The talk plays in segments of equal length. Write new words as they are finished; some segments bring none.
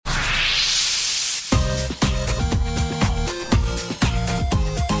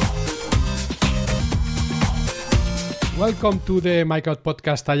Welcome to the Micronaut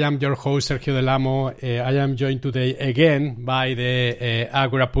podcast. I am your host, Sergio Del Amo. I am joined today again by the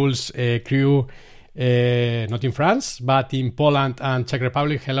Agora Pulse crew, not in France, but in Poland and Czech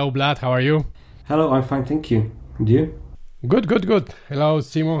Republic. Hello, Vlad. How are you? Hello, I'm fine, thank you. And you? Good. Hello,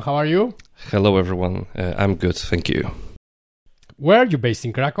 Simon. How are you? Hello, everyone. I'm good, thank you. Where are you based,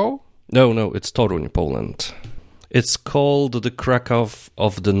 in Krakow? No, it's Toruń, Poland. It's called the Krakow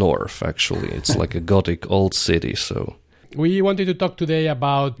of the North, actually. It's like a Gothic old city, so... We wanted to talk today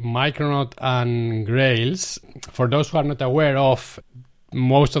about Micronaut and Grails. For those who are not aware of,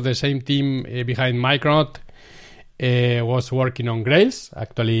 most of the same team behind Micronaut was working on Grails.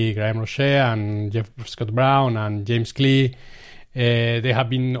 Actually, Graham Roche and Jeff Scott Brown and James Clee, they have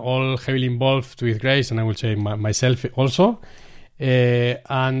been all heavily involved with Grails, and I will say myself also. Because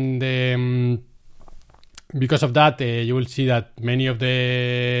of that, you will see that many of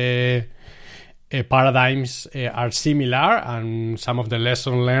the paradigms are similar, and some of the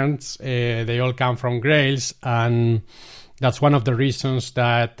lessons learned, they all come from Grails, and that's one of the reasons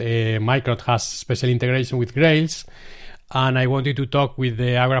that Micronaut has special integration with Grails. And I wanted to talk with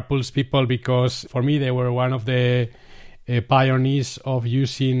the Agora Pulse people because for me they were one of the pioneers of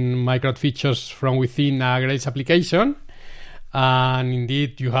using Micronaut features from within a Grails application. And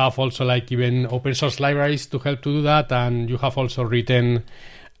indeed, you have also like even open source libraries to help to do that, and you have also written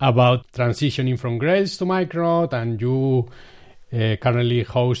about transitioning from Grails to Micronaut, and you currently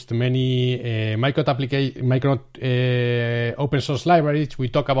host many Micronaut open source libraries. We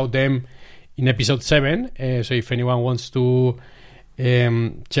talk about them in episode 7, so if anyone wants to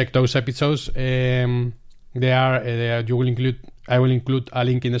check those episodes, I will include a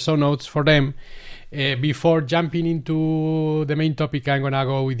link in the show notes for them. Before jumping into the main topic, I'm gonna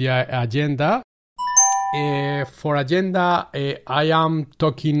go with the agenda. For agenda, I am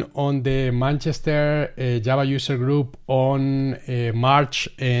talking on the Manchester Java user group on March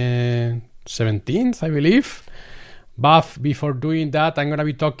 17th, I believe. But before doing that, I'm going to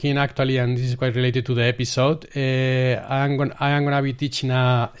be talking actually, and this is quite related to the episode, I am going to be teaching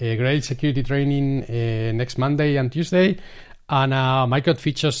a Grails security training next Monday and Tuesday, and Micronaut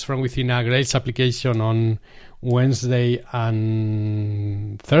features from within a Grails application on Wednesday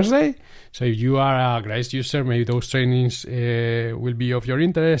and Thursday. So if you are a Grails user, maybe those trainings will be of your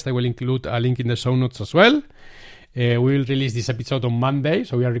interest. I will include a link in the show notes as well. We will release this episode on Monday.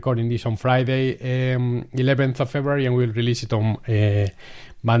 So we are recording this on Friday, 11th of February, and we'll release it on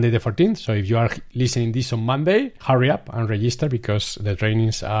Monday the 14th. So if you are listening this on Monday, hurry up and register because the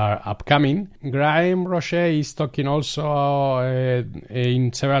trainings are upcoming. Graham Roche is talking also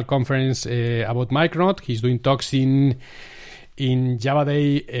in several conferences about Micronaut. He's doing talks in Java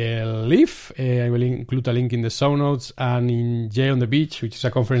Day Live. I will include a link in the show notes, and in J on the Beach, which is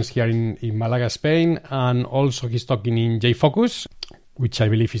a conference here in Malaga, Spain, and also he's talking in JFocus, which I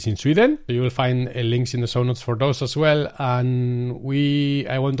believe is in Sweden. So you will find links in the show notes for those as well. And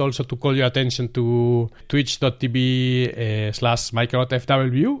I want also to call your attention to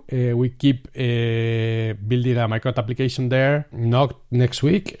twitch.tv/MicronautFW. We keep building a Micronaut application there, not next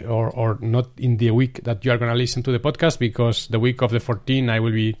week or not in the week that you are going to listen to the podcast, because the week of the 14th I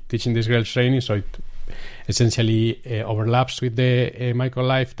will be teaching this Grails training, so it essentially overlaps with the Micro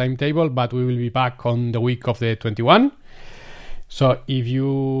Live timetable, but we will be back on the week of the 21. So if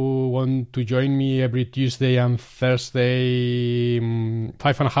you want to join me every Tuesday and Thursday,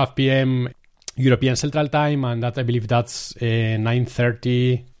 5:30 p.m. European Central Time, and that I believe that's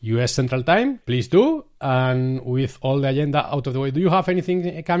 9:30 US Central Time, please do. And with all the agenda out of the way, do you have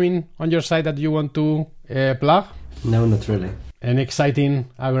anything coming on your side that you want to plug? No, not really. Any exciting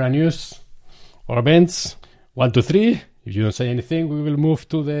Agora news or events? 1, 2, 3. If you don't say anything, we will move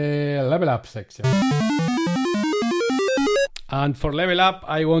to the level up section. And for level up,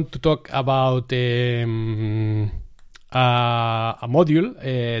 I want to talk about a module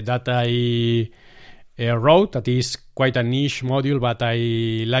that I wrote that is quite a niche module, but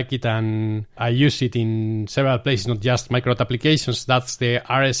I like it and I use it in several places, not just Micronaut applications. That's the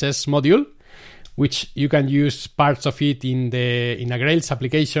RSS module, which you can use parts of it in a Grails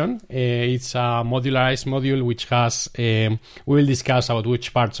application. It's a modularized module which has, we will discuss about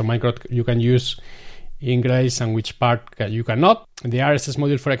which parts of Micronaut you can use in Grails and which part you cannot. The RSS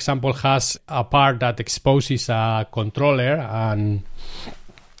module, for example, has a part that exposes a controller, and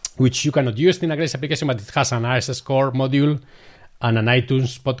which you cannot use in a Grails application, but it has an RSS core module and an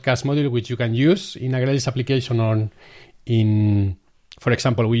iTunes podcast module, which you can use in a Grails application. For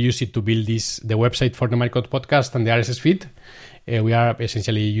example, we use it to build the website for the Micronaut podcast and the RSS feed. We are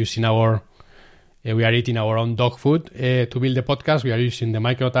essentially using our We are eating our own dog food to build the podcast. We are using the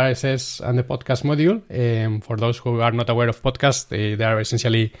Micronaut RSS and the podcast module. For those who are not aware of podcasts, they are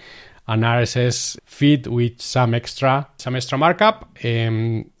essentially an RSS feed with some extra markup.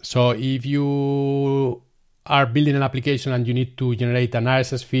 So if you are building an application and you need to generate an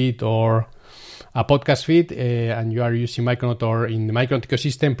RSS feed or a podcast feed and you are using Micronaut or in the Micronaut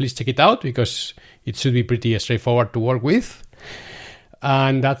ecosystem, please check it out because it should be pretty straightforward to work with.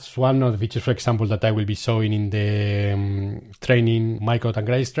 And that's one of the features, for example, that I will be showing in the training, Micronaut and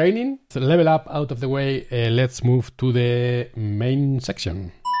Grails training. So level up out of the way, let's move to the main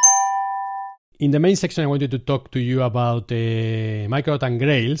section. In the main section, I wanted to talk to you about Micronaut and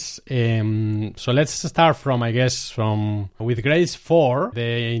Grails. So let's start with Grails 4.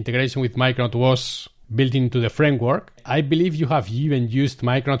 The integration with Micronaut was built into the framework. I believe you have even used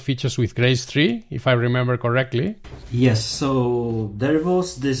Micronaut features with Grails 3, if I remember correctly. Yes, so there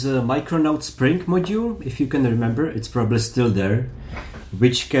was this Micronaut Spring module, if you can remember, it's probably still there,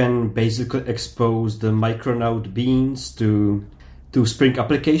 which can basically expose the Micronaut beans to Spring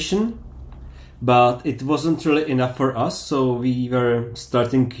application. But it wasn't really enough for us, so we were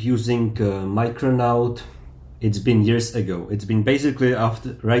starting using Micronaut. It's been years ago. It's been basically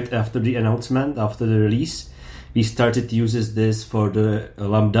right after the announcement, after the release. We started to use this for the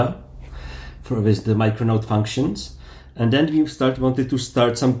Lambda, with the Micronaut functions. And then we wanted to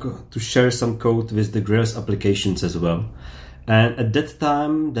share some code with the Grails applications as well. And at that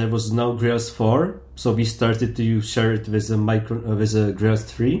time, there was no Grails 4, so we started to share it with a Grails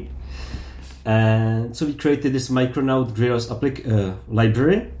 3. And so we created this Micronaut Grails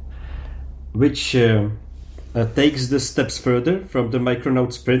library, which takes the steps further from the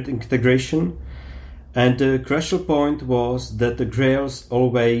Micronaut Sprint integration. And the crucial point was that the Grails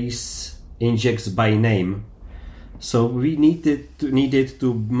always injects by name. So we needed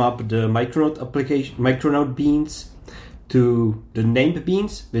to map the Micronaut beans to the named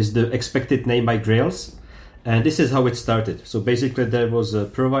beans with the expected name by Grails. And this is how it started. So basically there was a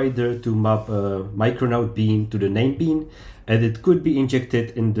provider to map a Micronaut bean to the name bean, and it could be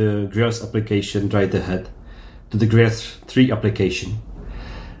injected in the Grails application right ahead to the Grails 3 application.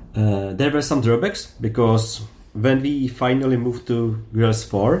 There were some drawbacks because when we finally moved to Grails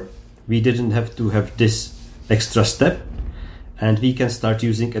 4, we didn't have to have this extra step and we can start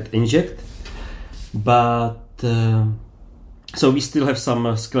using it inject. But so we still have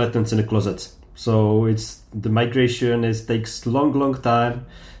some skeletons in the closet. So the migration takes long time.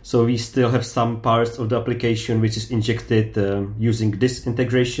 So we still have some parts of the application which is injected using this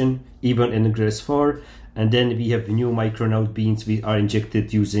integration, even in Grails 4. And then we have new Micronaut beans we are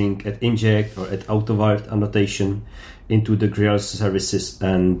injected using at inject or at autowired annotation into the Grails services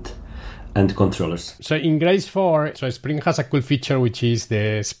and controllers. So in Grails 4, Spring has a cool feature which is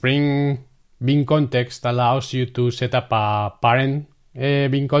the Spring bean context allows you to set up a parent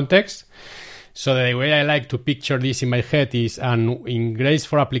bean context. So the way I like to picture this in my head is, and in Grails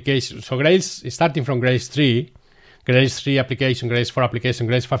 4 applications, so Grails, starting from Grails 3 application, Grails 4 application,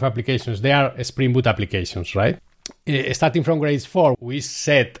 Grails 5 applications, they are Spring Boot applications, right? Starting from Grails 4, we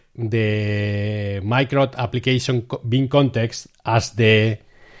set the Micronaut application bean context as the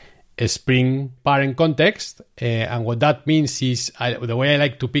Spring parent context. And what that means is, the way I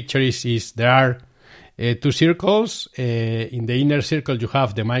like to picture is there are two circles. In the inner circle, you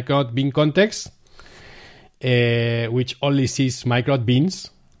have the Micronaut bean context, which only sees Micronaut beans.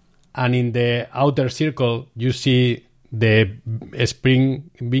 And in the outer circle, you see the Spring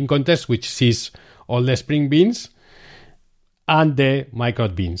bean context, which sees all the Spring beans and the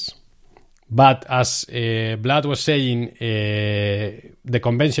Micronaut beans. But as Vlad was saying, the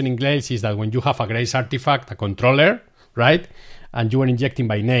convention in Grails is that when you have a Grails artifact, a controller, right, and you are injecting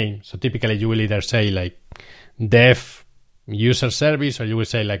by name, so typically you will either say like def user service, or you will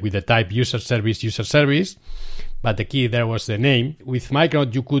say like with the type user service, but the key there was the name. With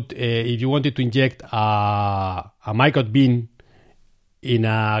Micronaut, you could, if you wanted to inject a Micronaut bean in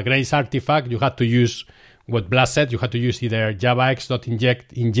a Grails artifact, you had to use what Vlad said. You had to use either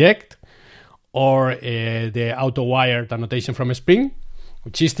javax.inject or the auto-wired annotation from Spring,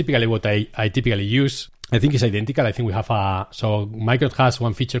 which is typically what I typically use. I think it's identical. I think we have so Micronaut has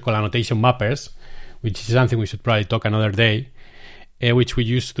one feature called annotation mappers, which is something we should probably talk another day, which we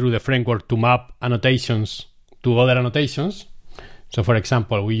use through the framework to map annotations to other annotations. So for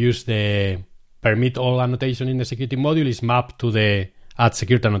example, we use the permit all annotation in the security module is mapped to the add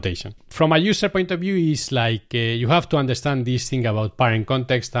security annotation. From a user point of view, is like you have to understand this thing about parent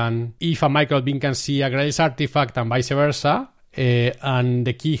context, and if a Micronaut bean can see a Grails artifact and vice versa, and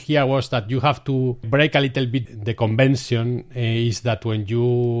the key here was that you have to break a little bit the convention, is that when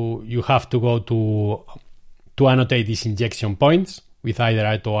you have to go to annotate these injection points with either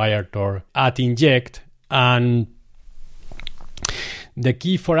 @IRT or @inject, and the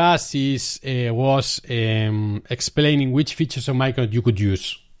key for us was explaining which features of Micronaut you could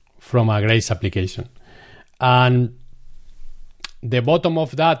use from a Grails application. And the bottom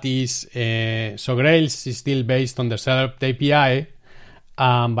of that is, so Grails is still based on the Served API.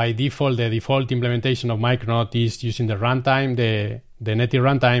 By default, the default implementation of Micronaut is using the runtime, the native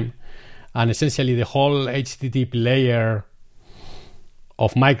runtime, and essentially the whole HTTP layer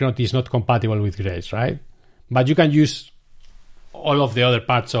of Micronaut is not compatible with Grails, right? But you can use all of the other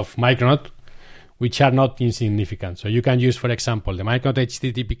parts of Micronaut, which are not insignificant. So you can use, for example, the Micronaut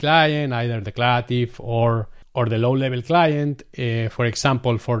HTTP client, either declarative or the low-level client, for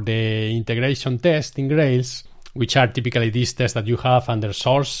example, for the integration test in Grails, which are typically these tests that you have under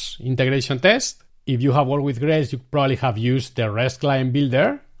source integration test. If you have worked with Grails, you probably have used the REST client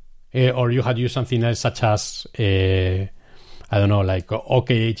builder, or you had used something else such as, I don't know, like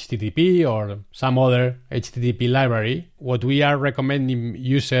OKHTTP or some other HTTP library. What we are recommending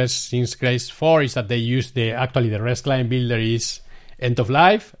users since Grails 4 is that they use the REST client builder is end of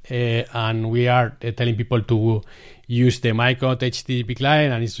life, and we are telling people to use the Micronaut HTTP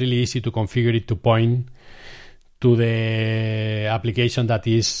client, and it's really easy to configure it to point to the application that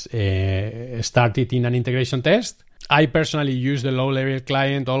is started in an integration test. I personally use the low-level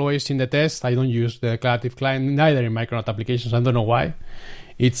client always in the test. I don't use the declarative client, neither in Micronaut applications. I don't know why.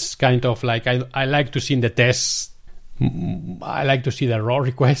 It's kind of like I like to see in the test, I like to see the raw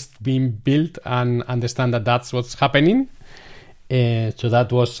request being built and understand that that's what's happening. So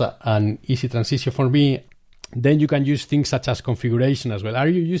that was an easy transition for me. Then you can use things such as configuration as well. Are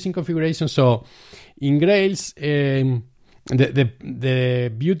you using configuration? So in Grails, the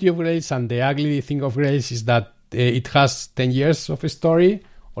beauty of Grails and the ugly thing of Grails is that it has 10 years of a story,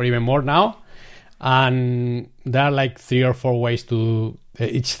 or even more now. And there are like 3 or 4 ways to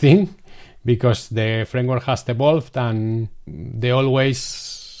each thing, because the framework has evolved and the old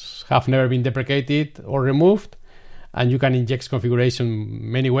ways have never been deprecated or removed. And you can inject configuration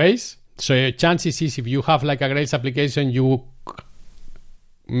many ways. So chances is if you have like a Grails application,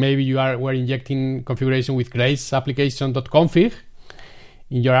 maybe you were injecting configuration with Grails application.config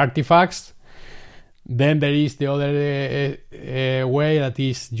in your artifacts. Then there is the other way, that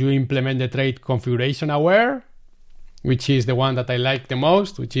is you implement the trait configuration aware, which is the one that I like the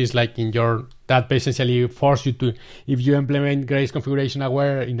most, which is like that essentially force you to, if you implement Grails configuration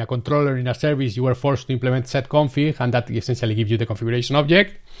aware in a controller, in a service, you were forced to implement setconfig, and that essentially gives you the configuration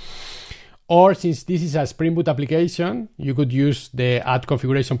object. Or since this is a Spring Boot application, you could use the add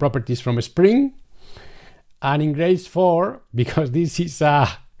configuration properties from Spring. And in Grails 4, because this is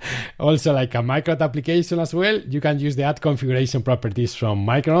also like a Micronaut application as well, you can use the add configuration properties from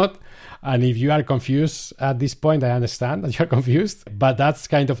Micronaut. And if you are confused at this point, I understand that you're confused, but that's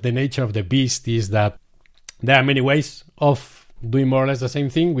kind of the nature of the beast, is that there are many ways of doing more or less the same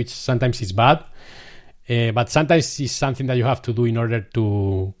thing, which sometimes is bad, but sometimes it's something that you have to do in order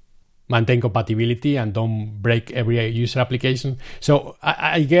to maintain compatibility and don't break every user application. So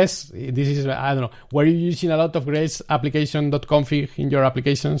I guess this is, I don't know, were you using a lot of Grails application.config in your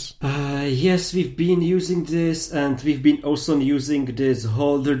applications? Yes, we've been using this, and we've been also using this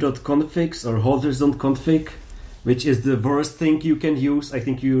holder.configs or holders.config, which is the worst thing you can use. I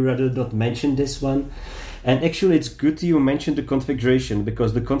think you rather not mention this one. And actually it's good you mentioned the configuration,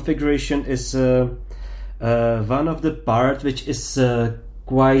 because the configuration is one of the part which is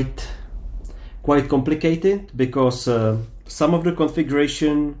quite complicated, because some of the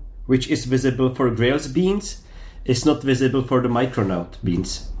configuration which is visible for Grails beans is not visible for the Micronaut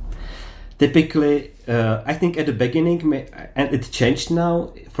beans. Typically, I think at the beginning, and it changed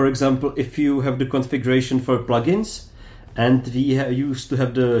now, for example, if you have the configuration for plugins, and we used to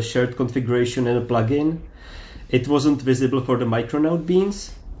have the shared configuration in a plugin, it wasn't visible for the Micronaut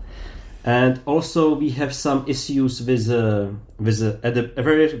beans. And also we have some issues with at the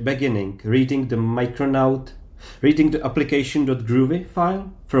very beginning, reading the application.groovy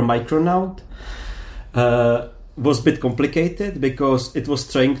file from Micronaut was a bit complicated, because it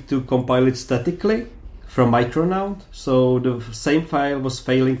was trying to compile it statically from Micronaut. So the same file was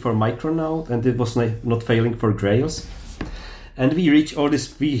failing for Micronaut, and it was not failing for Grails. And we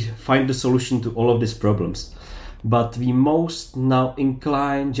find the solution to all of these problems. But we most now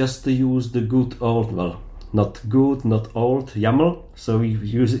incline just to use the good old, not good, not old YAML. So we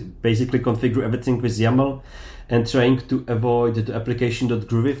basically configure everything with YAML and trying to avoid the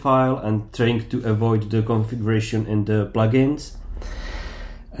application.groovy file and trying to avoid the configuration in the plugins.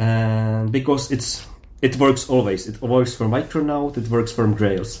 And because it works always. It works for Micronaut, it works for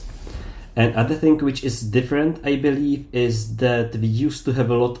Grails. And other thing which is different, I believe, is that we used to have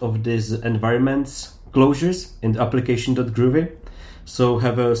a lot of these environments closures in the application.groovy. So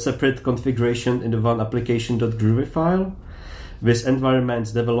have a separate configuration in the one application.groovy file with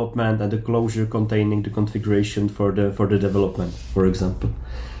environments, development, and the closure containing the configuration for the development, for example.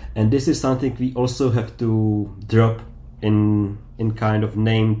 And this is something we also have to drop in kind of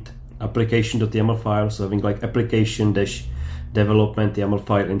named application.yaml file, so having like application-development YAML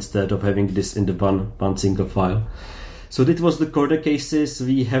file instead of having this in the one single file. So that was the corner cases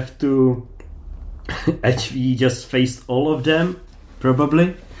we have to actually just faced all of them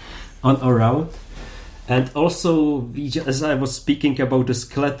probably on our route. And also as I was speaking about the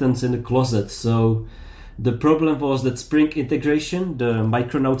skeletons in the closet, so the problem was that Spring integration, the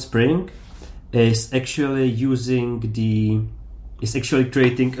Micronaut Spring, is actually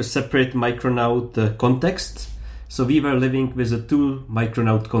creating a separate Micronaut context. So we were living with a two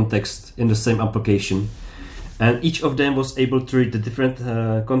Micronaut context in the same application. And each of them was able to read the different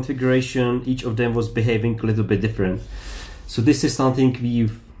configuration. Each of them was behaving a little bit different. So this is something we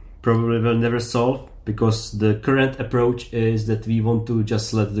probably will never solve, because the current approach is that we want to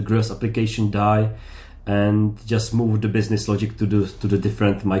just let the Grails application die and just move the business logic to the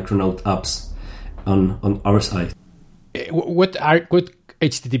different Micronaut apps on our side. What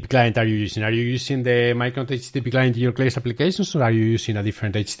HTTP client are you using? Are you using the Micronaut HTTP client in your Grails applications, or are you using a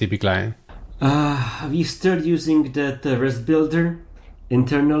different HTTP client? We still using that REST builder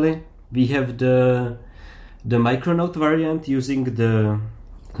internally. We have the Micronaut variant using the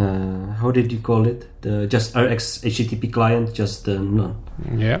how did you call it? The just RX HTTP client, just the low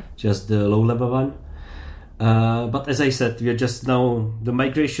level one. But as I said, we are just now, the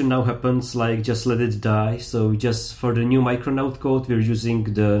migration now happens like just let it die. So just for the new Micronaut code, we're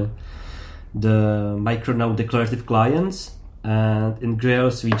using the Micronaut declarative clients, and in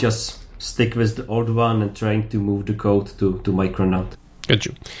Grails we just stick with the old one and trying to move the code to Micronaut. Got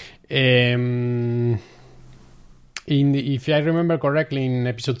you. If I remember correctly, in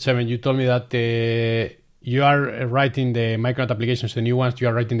episode 7, you told me that you are writing the Micronaut applications, the new ones, you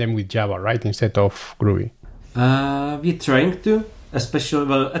are writing them with Java, right, instead of Groovy? We're trying to, especially,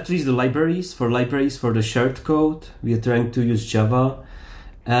 well, at least the libraries for the shared code, we are trying to use Java.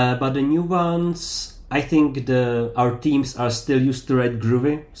 But the new ones, I think our teams are still used to write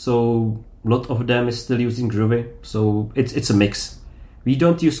Groovy, so a lot of them is still using Groovy. So it's a mix. We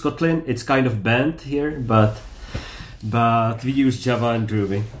don't use Kotlin; it's kind of banned here, but we use Java and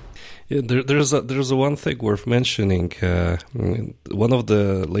Groovy. Yeah, there's a one thing worth mentioning. One of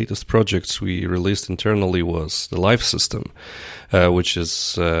the latest projects we released internally was the Live system, which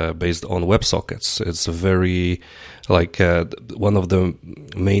is based on WebSockets. It's a very one of the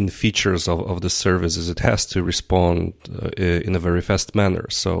main features of the service is it has to respond in a very fast manner.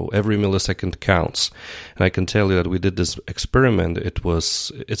 So every millisecond counts. And I can tell you that we did this experiment.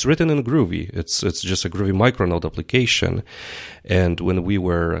 It's written in Groovy. It's just a Groovy Micronaut application. And when we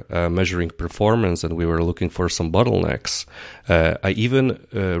were measuring performance and we were looking for some bottlenecks, I even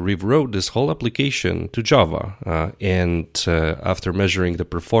rewrote this whole application to Java. And after measuring the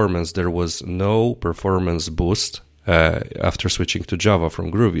performance, there was no performance boost after switching to Java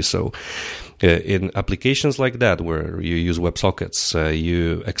from Groovy. So in applications like that, where you use WebSockets,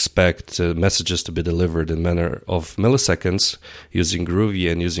 you expect messages to be delivered in a manner of milliseconds. Using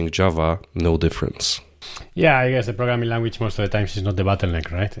Groovy and using Java, no difference. Yeah, I guess the programming language most of the times is not the bottleneck,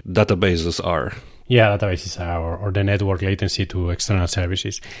 right? Databases are. Yeah, databases are, or the network latency to external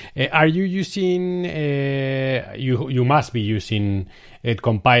services. Are you using, you must be using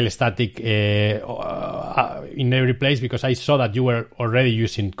compile static in every place, because I saw that you were already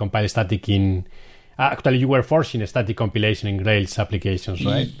using compile static in, actually you were forcing a static compilation in Grails applications,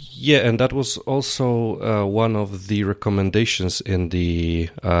 right? Yeah, and that was also one of the recommendations in the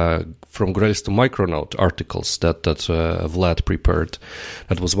from Grails to Micronaut articles that Vlad prepared.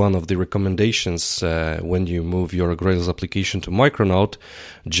 That was one of the recommendations when you move your Grails application to Micronaut,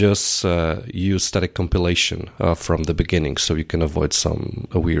 just use static compilation from the beginning so you can avoid some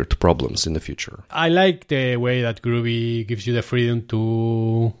weird problems in the future. I like the way that Groovy gives you the freedom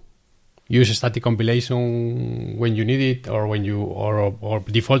to use a static compilation when you need it, or when you or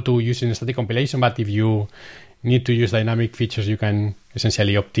default to using a static compilation, but if you need to use dynamic features, you can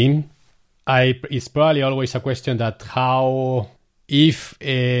essentially opt in. It's probably always a question that how if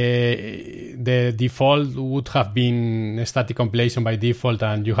the default would have been static compilation by default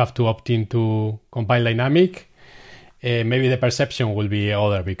and you have to opt in to compile dynamic, maybe the perception will be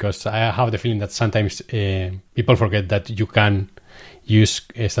other, because I have the feeling that sometimes people forget that you can use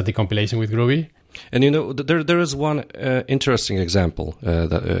static compilation with Groovy. And there is one interesting example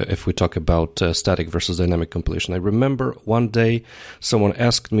that if we talk about static versus dynamic compilation. I remember one day someone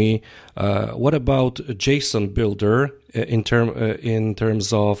asked me, "What about a JSON builder in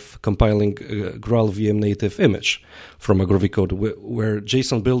terms of compiling Grail VM native image from a Groovy code, where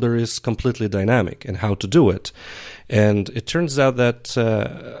JSON builder is completely dynamic, and how to do it?" And it turns out that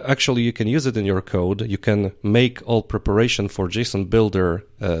actually you can use it in your code. You can make all preparation for JSON builder,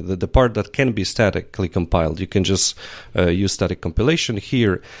 the part that can be statically compiled. You can just use static compilation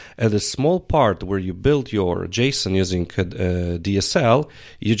here. At a small part where you build your JSON using DSL,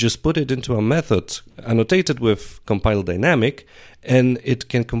 you just put it into a method annotated with compile dynamic, and it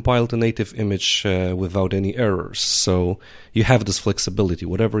can compile the native image without any errors. So you have this flexibility.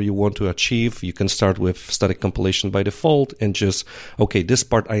 Whatever you want to achieve, you can start with static compilation by default and just, okay, this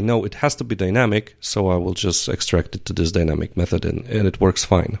part I know it has to be dynamic, so I will just extract it to this dynamic method, and it works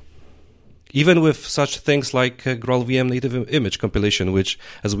fine. Even with such things like Grail VM native image compilation, which,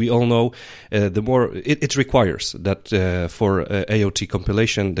 as we all know, the more it requires that for AOT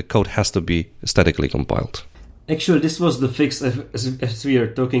compilation, the code has to be statically compiled. Actually, this was the fix as we are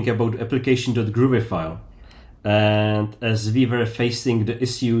talking about application.groovy file. And as we were facing the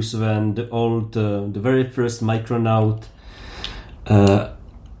issues when the very first Micronaut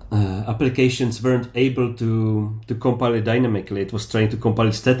applitions weren't able to compile it dynamically, it was trying to compile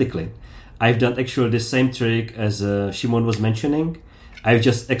it statically. I've done actually the same trick as Shimon was mentioning. I've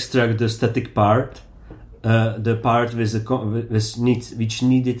just extracted the static part, the part which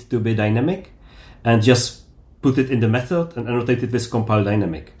needed to be dynamic, and just put it in the method and annotate it with compile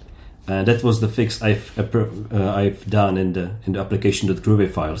dynamic. That was the fix I've done in the application.groovy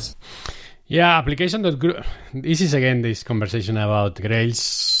files. Yeah, application.groovy. This is again this conversation about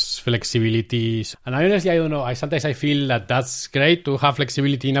Grails flexibilities, and I don't know. Sometimes I feel that that's great to have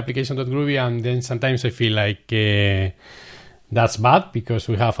flexibility in application.groovy, and then sometimes I feel like that's bad because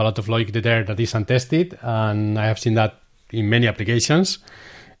we have a lot of logic there that is untested, and I have seen that in many applications.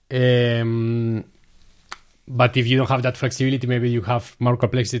 But if you don't have that flexibility, maybe you have more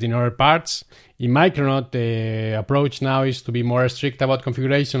complexity in other parts. In Micronaut, the approach now is to be more strict about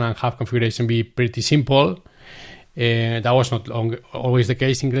configuration and have configuration be pretty simple. That was not always the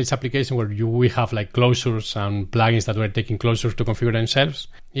case in Grails application, where we have like closures and plugins that were taking closures to configure themselves.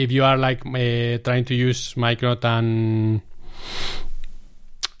 If you are like trying to use Micronaut and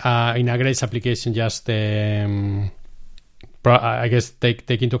in a Grails application, just I guess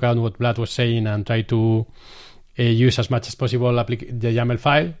take into account what Vlad was saying and try to use as much as possible the YAML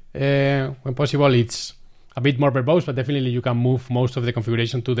file when possible. It's a bit more verbose, but definitely you can move most of the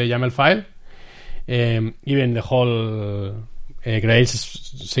configuration to the YAML file. Even the whole Grails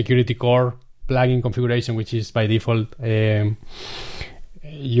security core plugin configuration, which is by default, you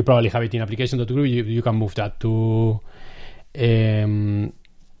probably have it in application.groovy. You can move that to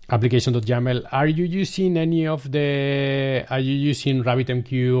application.yaml. Are you using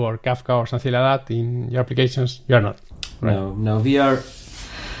RabbitMQ or Kafka or something like that in your applications? You are not, right? No, we are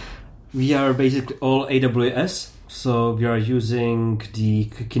basically all AWS. So we are using the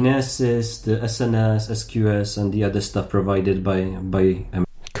Kinesis, the SNS, SQS, and the other stuff provided by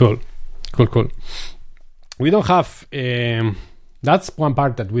Cool. We don't have that's one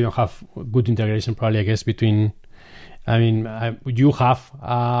part that we don't have good integration probably, I guess, between you have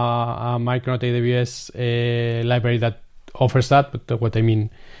a Micronaut AWS library that offers that, but what I mean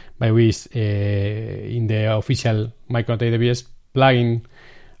by we is in the official Micronaut AWS plugin,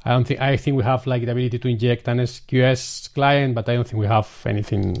 I think we have like the ability to inject an SQS client, but I don't think we have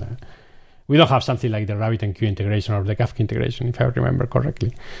anything. We don't have something like the RabbitMQ integration or the Kafka integration, if I remember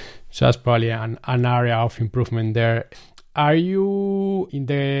correctly. So that's probably an area of improvement there. Are you, in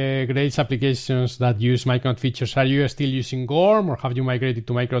the Grails applications that use Micronaut features, are you still using GORM, or have you migrated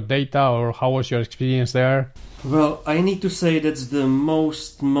to Micronaut data, or how was your experience there? Well, I need to say that's the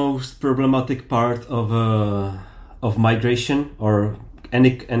most problematic part of migration or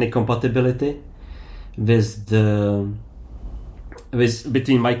any compatibility with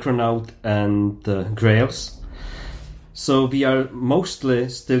between Micronaut and Grails. So we are mostly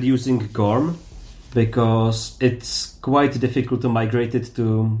still using GORM, because it's quite difficult to migrate it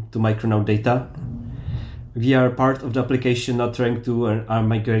to Micronaut data. We are part of the application not trying to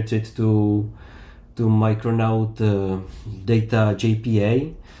migrate it to Micronaut data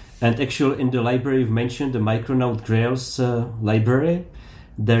JPA, And actually, in the library you've mentioned, the Micronaut Grails library,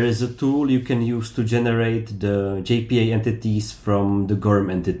 there is a tool you can use to generate the JPA entities from the GORM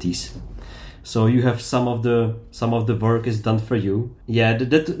entities. So you have some of the work is done for you. Yeah,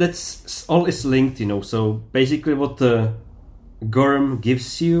 that's all is linked, So basically, what the GORM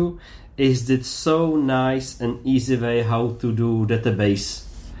gives you is this so nice and easy way how to do database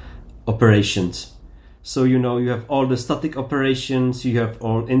operations. So you have all the static operations, you have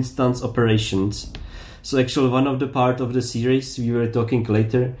all instance operations. So actually, one of the part of the series we were talking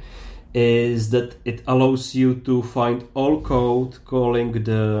later is that it allows you to find all code calling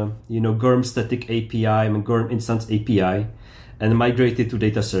the GORM static API and GORM instance API and migrate it to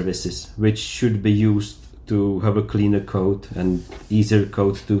data services, which should be used to have a cleaner code and easier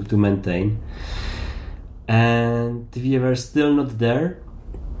code to maintain. And we were still not there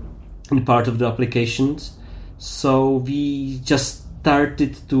in part of the applications, so we just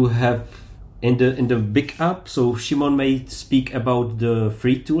started to have in the big app. So Shimon may speak about the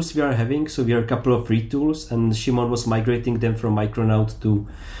free tools we are having. So we have a couple of free tools, and Shimon was migrating them from Micronaut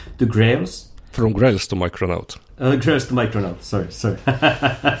to Grails. From Grails to Micronaut. Grails to Micronaut. Sorry.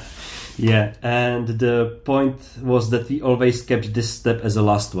 Yeah, and the point was that we always kept this step as the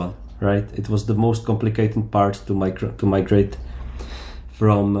last one, right? It was the most complicated part to migrate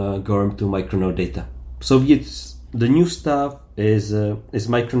from GORM to Micronaut data. So the new stuff is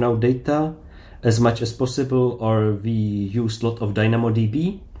Micronaut data as much as possible, or we use a lot of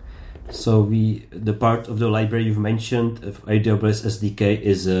DynamoDB. So the part of the library you've mentioned of AWS SDK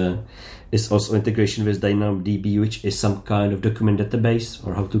is also integration with DynamoDB, which is some kind of document database,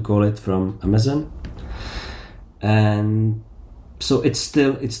 or how to call it, from Amazon. And so it's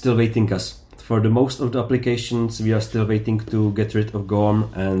still waiting us. For the most of the applications, we are still waiting to get rid of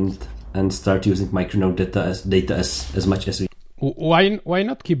GORM and start using Micronaut data as much as we. Why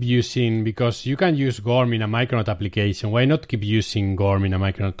not keep using, because you can use GORM in a Micronaut application, why not keep using GORM in a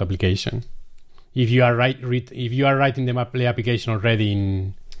Micronaut application? If you are writing the application already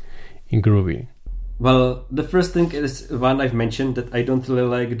in Groovy. Well, the first thing is one I've mentioned, that I don't really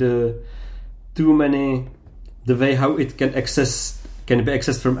like the way how it can be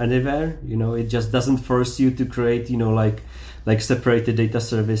accessed from anywhere. It just doesn't force you to create like separated data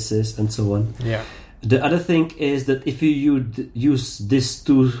services and so on. Yeah. The other thing is that if you use these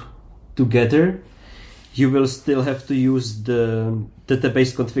two together, you will still have to use the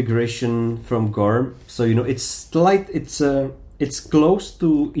database configuration from GORM. So it's close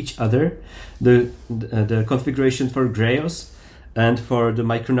to each other, the configuration for Grails and for the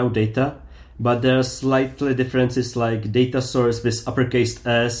Micronaut data, but there are slightly differences, like data source with uppercase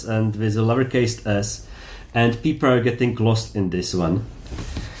S and with a lowercase s, and people are getting lost in this one.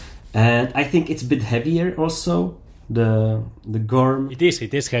 And I think it's a bit heavier also. The GORM. It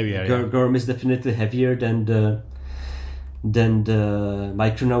is heavier. GORM is definitely heavier than the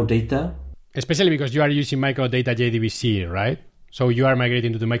Micronaut data. Especially because you are using Micronaut data JDBC, right? So you are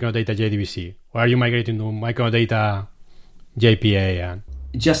migrating to the Micronaut data JDBC, or are you migrating to Micronaut data JPA?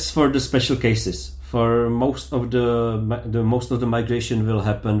 Just for the special cases. For most of the migration will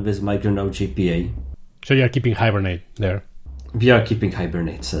happen with Micronaut JPA. So you are keeping Hibernate there. We are keeping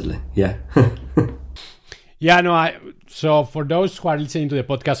Hibernate, sadly. Yeah. Yeah, no. So for those who are listening to the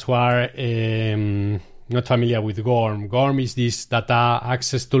podcast who are not familiar with GORM, GORM is this data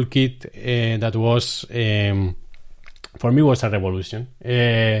access toolkit that was, for me, was a revolution.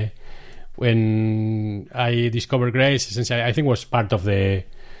 When I discovered Grails, essentially, I think was part of the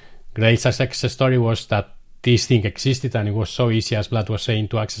Grails success story was that this thing existed and it was so easy, as Vlad was saying,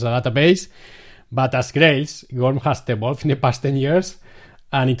 to access a database. But as Grails, GORM has evolved in the past 10 years,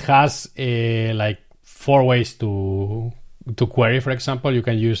 and it has like 4 ways to query. For example, you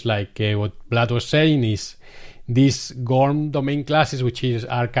can use what Vlad was saying is these GORM domain classes, which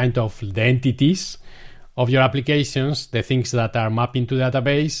are kind of the entities of your applications, the things that are mapping to the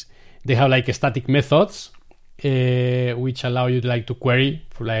database. They have like static methods, which allow you to query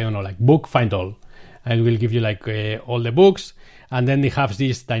for book find all, and it will give you all the books. And then they have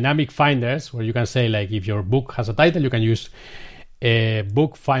these dynamic finders where you can say, if your book has a title, you can use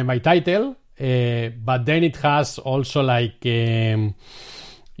book find by title. But then it has also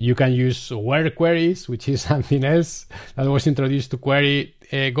you can use where queries, which is something else that was introduced to query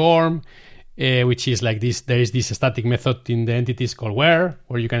GORM, which is like this. There is this static method in the entities called where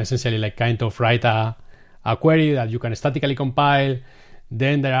you can essentially kind of write a query that you can statically compile.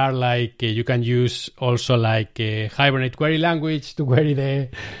 Then there are you can use also Hibernate query language to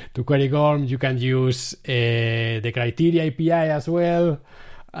query GORM. You can use the criteria API as well.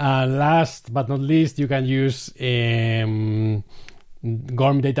 Last but not least, you can use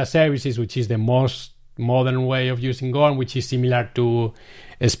Gorm data services, which is the most modern way of using Gorm, which is similar to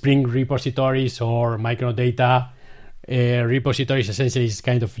Spring repositories or Micronaut data repositories. Essentially, it's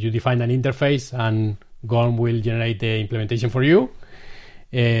kind of you define an interface and Gorm will generate the implementation for you.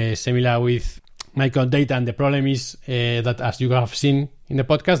 Similar with Micronaut data, and the problem is that, as you have seen in the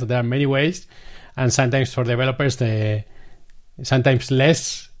podcast, that there are many ways, and sometimes for developers, sometimes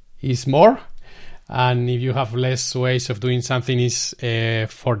less is more, and if you have less ways of doing something, is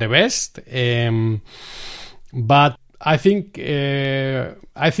for the best. But I think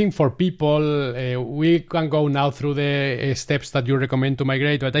for people, we can go now through the steps that you recommend to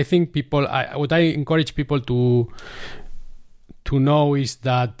migrate. But I think what I encourage people to know is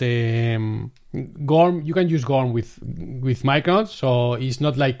that Gorm, you can use Gorm with Micronaut, so it's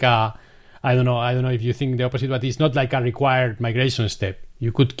not like I don't know if you think the opposite, but it's not like a required migration step.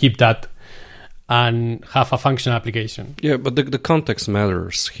 You could keep that and have a functional application. Yeah, but the context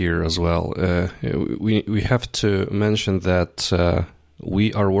matters here as well. We have to mention that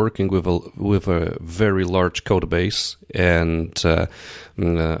we are working with a very large code base, and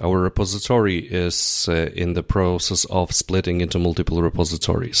our repository is in the process of splitting into multiple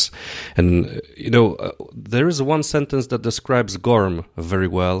repositories. And there is one sentence that describes Gorm very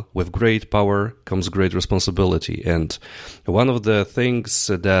well: with great power comes great responsibility. And one of the things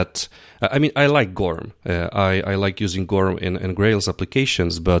that I like Gorm. I like using Gorm in Grails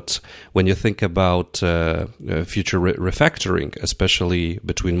applications, but when you think about future refactoring, especially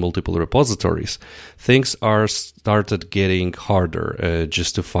between multiple repositories, things are started getting harder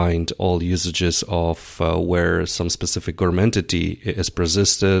just to find all usages of where some specific Gorm entity is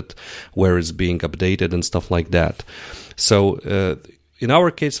persisted, where it's being updated, and stuff like that. So in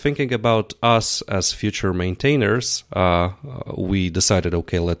our case, thinking about us as future maintainers, we decided,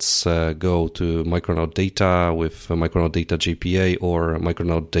 okay, let's go to Micronaut data with Micronaut data JPA or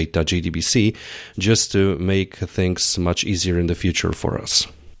Micronaut data JDBC, just to make things much easier in the future for us.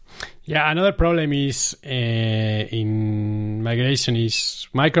 Yeah, another problem is in migration is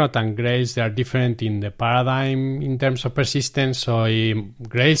Micronaut and Grails, they are different in the paradigm in terms of persistence. So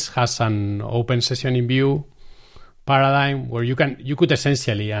Grails has an open session in view paradigm where you could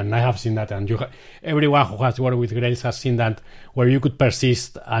essentially, and I have seen that, and everyone who has worked with Grails has seen that, where you could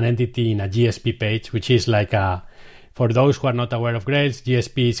persist an entity in a GSP page, which is like for those who are not aware of Grails,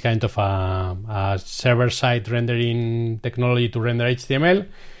 GSP is kind of a server-side rendering technology to render HTML.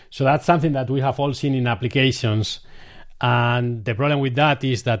 So that's something that we have all seen in applications, and the problem with that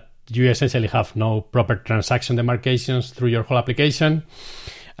is that you essentially have no proper transaction demarcations through your whole application.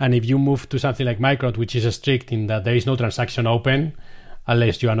 And if you move to something like Micronaut, which is strict in that there is no transaction open,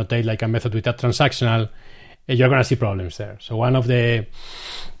 unless you annotate like a method with a transactional, you're going to see problems there. So one of the...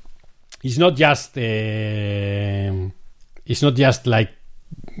 It's not just like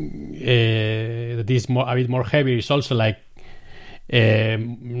that is a bit more heavy. It's also like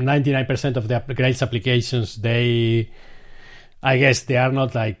 99% of the Grails applications, I guess they are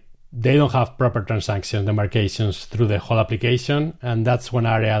not like, they don't have proper transaction demarcations through the whole application, and that's one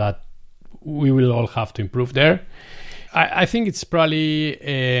area that we will all have to improve there. I think it's probably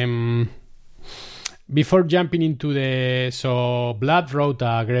before jumping into so Vlad wrote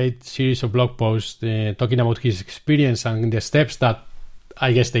a great series of blog posts talking about his experience and the steps that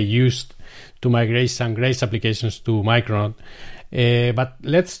I guess they used to migrate some Grails applications to Micronaut. But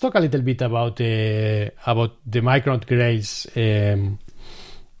let's talk a little bit about the Micronaut Grails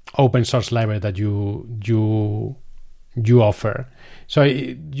open source library that you offer. So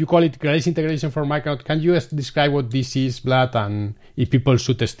you call it Grails integration for Micronaut. Can you describe what this is, Vlad, and if people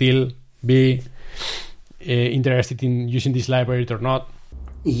should still be interested in using this library or not?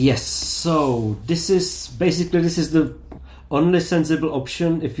 Yes. So this is the only sensible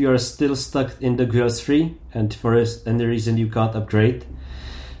option if you are still stuck in the Grails 3 and for any reason you can't upgrade.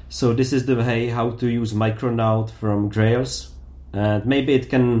 So this is the way how to use Micronaut from Grails. And maybe it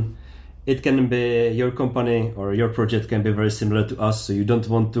can be your company or your project can be very similar to us, so you don't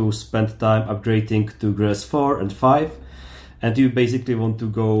want to spend time upgrading to Grails 4 and 5, and you basically want to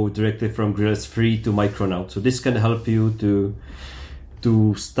go directly from Grails 3 to Micronaut. So this can help you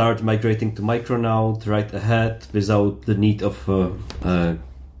to start migrating to Micronaut right ahead without the need of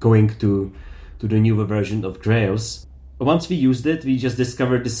going to the newer version of Grails. Once we used it, we just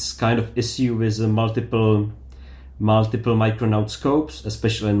discovered this kind of issue with multiple Micronaut scopes,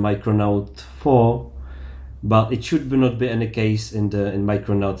 especially in Micronaut 4, but it should not be any case in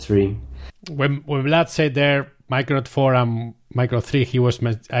Micronaut 3. When Vlad said there Micronaut 4 and Micronaut 3,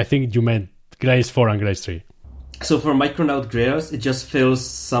 I think you meant Grails 4 and Grails 3. So for Micronaut Grails, it just fills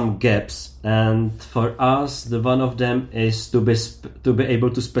some gaps, and for us, the one of them is to be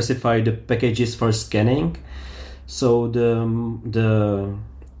able to specify the packages for scanning. So the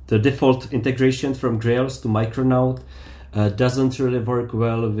default integration from Grails to Micronaut doesn't really work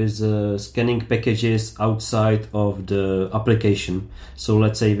well with scanning packages outside of the application. So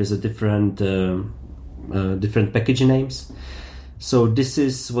let's say with a different package names. So this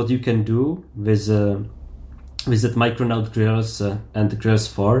is what you can do with that Micronaut Grails and Grails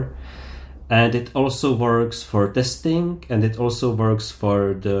 4, and it also works for testing, and it also works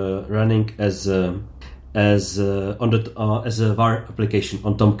for the running as a var application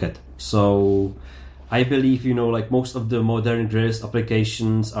on Tomcat. So I believe, like most of the modern Grails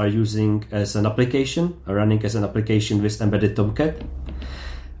applications are running as an application with embedded Tomcat,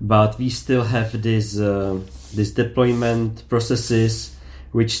 but we still have this deployment processes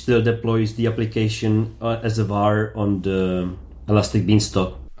which still deploys the application as a var on the Elastic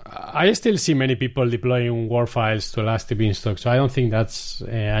Beanstalk. I still see many people deploying WAR files to Elastic Beanstalk, so I don't think that's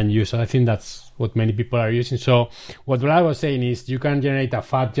unused. I think that's what many people are using. So what I was saying is you can generate a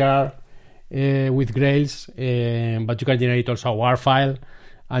fat jar with Grails, but you can generate also a WAR file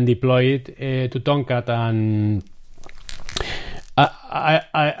and deploy it to Tomcat. And I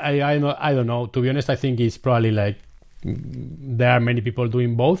don't know. To be honest, I think it's probably like there are many people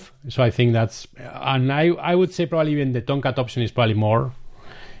doing both. So I think that's, and I would say probably even the Tomcat option is probably more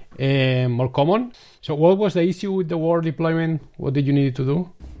common. So what was the issue with the WAR deployment? What did you need to do?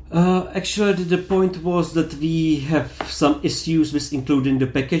 Actually, the point was that we have some issues with including the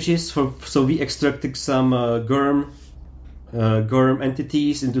packages. So we extracted some GURM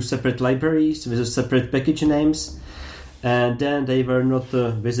entities into separate libraries with separate package names, and then they were not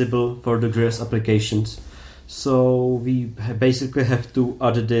visible for the Grails applications. So we basically have to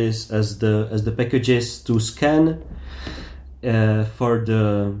add this as the packages to scan for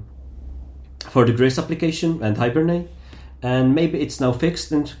the Grails application and Hibernate. And maybe it's now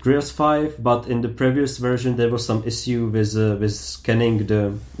fixed in Grails 5, but in the previous version there was some issue with scanning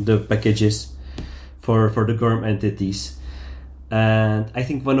the packages for the GURM entities. And I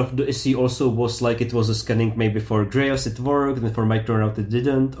think one of the issue also was like it was a scanning maybe for Grails it worked and for Micronaut it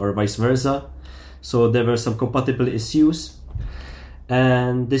didn't, or vice versa. So there were some compatibility issues,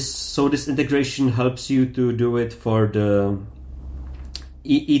 and this integration helps you to do it for the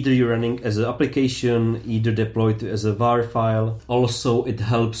either you're running as an application, either deployed as a var file. Also, it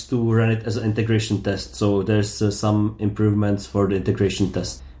helps to run it as an integration test. So there's some improvements for the integration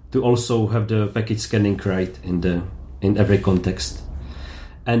test to also have the package scanning right in every context.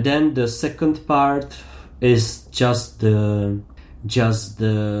 And then the second part is just the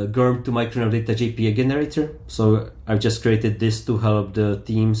GURM to Micronaut data JPA generator. So I've just created this to help the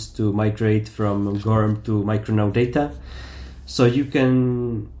teams to migrate from GURM to Micronaut data. So you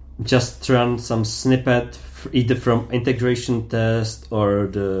can just run some snippet either from integration test or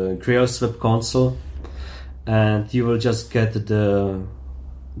the Grails web console, and you will just get the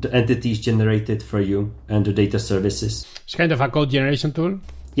entities generated for you and the data services. It's kind of a code generation tool?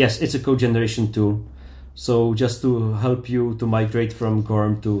 Yes, it's a code generation tool. So just to help you to migrate from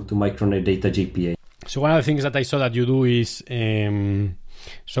GURM to Micronaut data JPA. So one of the things that I saw that you do is,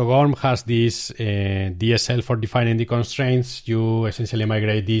 so GURM has this DSL for defining the constraints. You essentially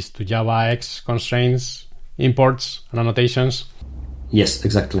migrate this to JavaX constraints, imports, and annotations. Yes,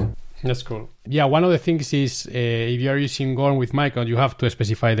 exactly. That's cool. Yeah, one of the things is if you are using GURM with Micronaut, you have to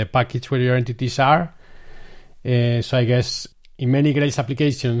specify the package where your entities are. So I guess in many Grails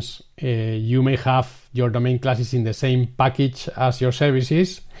applications, you may have your domain classes in the same package as your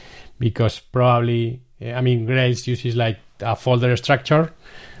services, because probably, Grails uses like a folder structure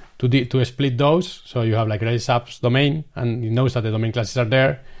to split those. So you have like Grails apps domain, and it knows that the domain classes are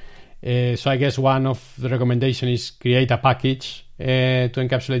there. So I guess one of the recommendation is create a package to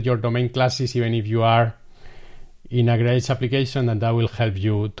encapsulate your domain classes, even if you are in a Grails application, and that will help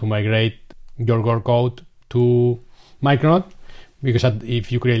you to migrate your GURM code to Micronaut. Because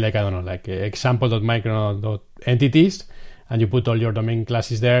if you create example.micronaut.entities and you put all your domain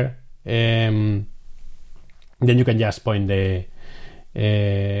classes there, then you can just point the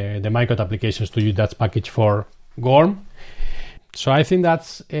Micronaut applications to use that package for GURM. So I think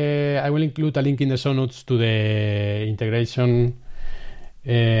that's, I will include a link in the show notes to the integration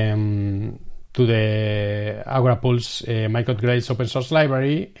to the Agora Pulse Micronaut Grails open source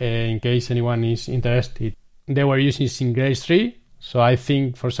library in case anyone is interested. They were using it in Grails 3. So I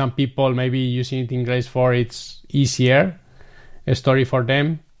think for some people, maybe using it in Grails 4, it's easier a story for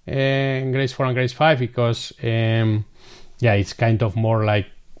them in Grails 4 and Grails 5, because it's kind of more like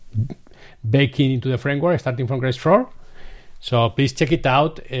baking into the framework, starting from Grails 4. So please check it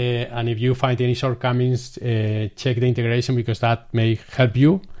out, and if you find any shortcomings, check the integration, because that may help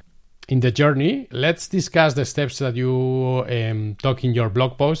you in the journey. Let's discuss the steps that you talk in your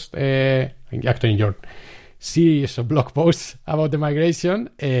blog post, actually in your series of blog posts about the migration,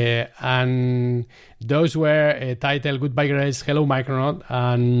 and those were titled Goodbye Grails, Hello Micronaut,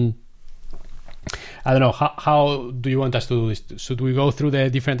 and I don't know, how do you want us to do this? Should we go through the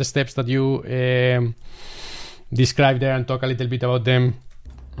different steps that you describe there and talk a little bit about them?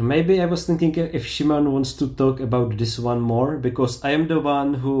 Maybe I was thinking if Shimon wants to talk about this one more, because I am the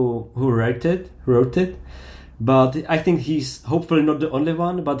one who wrote it, but I think he's hopefully not the only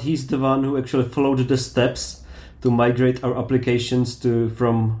one, but he's the one who actually followed the steps to migrate our applications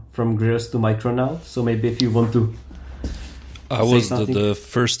from Grails to Micronaut. So maybe if you want to I was the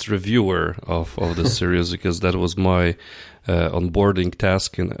first reviewer of the series, because that was my onboarding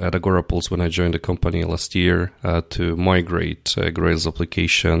task at Agorapulse when I joined the company last year, to migrate Grails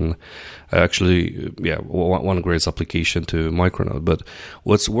application, one Grails application to Micronaut. But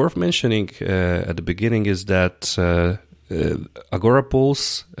what's worth mentioning at the beginning is that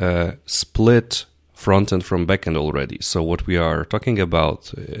Agorapulse split front-end from back-end already. So what we are talking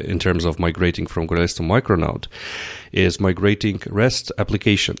about in terms of migrating from Grails to Micronaut is migrating REST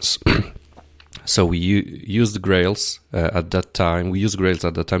applications. So we used Grails at that time. We used Grails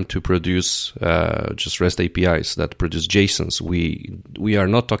at that time to produce just REST APIs that produce JSONs. We are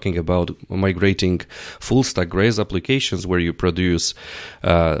not talking about migrating full-stack Grails applications where you produce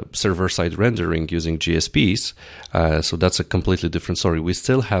server-side rendering using GSPs. So that's a completely different story. We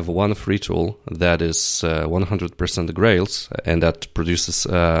still have one free tool that is 100% Grails, and that produces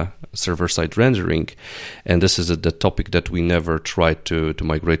server-side rendering. And this is the topic that we never tried to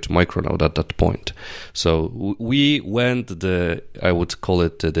migrate to Micronaut at that point. So we went I would call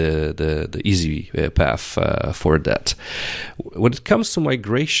it the easy path for that. When it comes to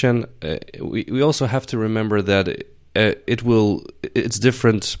migration, we also have to remember that it's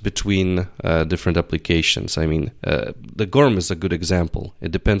different between different applications. I mean, the GORM is a good example.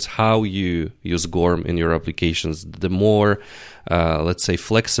 It depends how you use GORM in your applications. The more, let's say,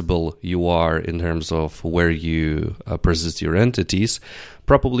 flexible you are in terms of where you persist your entities,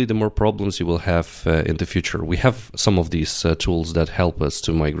 probably the more problems you will have in the future. We have some of these tools that help us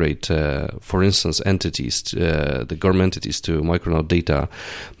to migrate, for instance, entities, the GORM entities to Micronaut data,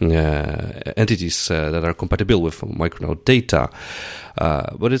 entities that are compatible with Micronaut data.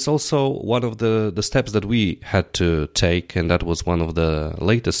 But it's also one of the steps that we had to take, and that was one of the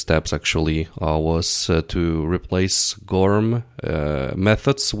latest steps actually, was to replace GORM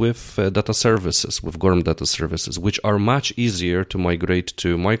methods with data services, with GORM data services, which are much easier to migrate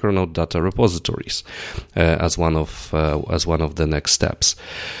to Micronaut data repositories as one of the next steps.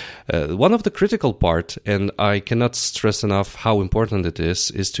 One of the critical part, and I cannot stress enough how important it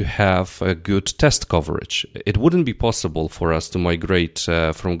is to have a good test coverage. It wouldn't be possible for us to migrate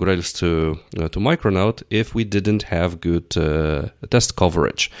from Grails to Micronaut if we didn't have good test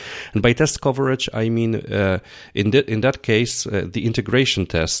coverage. And by test coverage, I mean in that case, the integration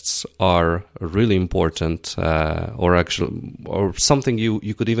tests are really important, or something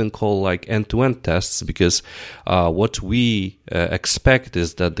you could even call like end-to-end tests, because what we expect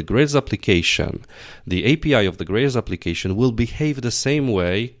is that the Grails application, the API of the Grails application, will behave the same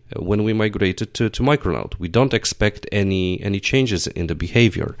way when we migrate it to Micronaut. We don't expect any changes in the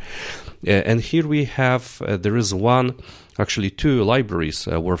behavior. And here we have, there is actually two libraries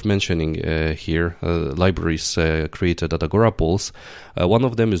worth mentioning here, libraries created at Agorapulse. One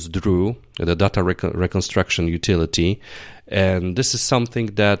of them is Drew, the data reconstruction utility. And this is something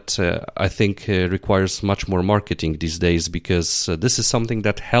that I think requires much more marketing these days, because this is something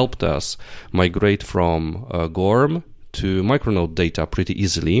that helped us migrate from GORM to Micronaut data pretty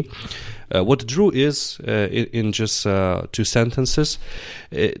easily. What Drew is, in just 2 sentences,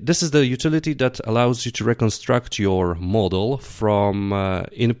 this is the utility that allows you to reconstruct your model from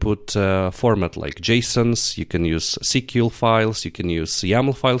input format like JSONs. You can use SQL files, you can use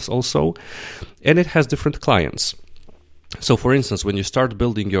YAML files also, and it has different clients. So, for instance, when you start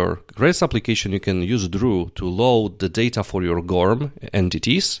building your Grails application, you can use Drew to load the data for your GORM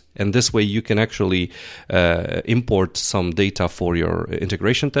entities, and this way you can actually import some data for your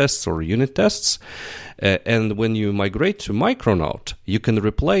integration tests or unit tests. And when you migrate to Micronaut, you can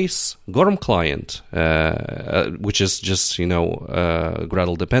replace GORM client, which is just,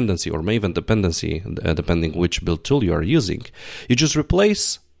 Gradle dependency or Maven dependency, depending which build tool you are using. You just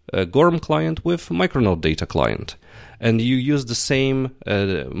replace GORM client with Micronaut data client. And you use the same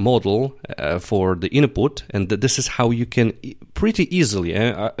model for the input, and this is how you can pretty easily,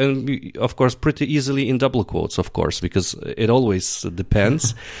 and of course pretty easily in double quotes, of course, because it always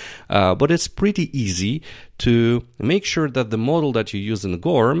depends, but it's pretty easy to make sure that the model that you use in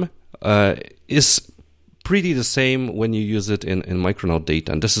GORM is pretty the same when you use it in Micronaut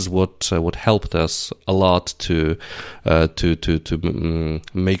data, and this is what helped us a lot to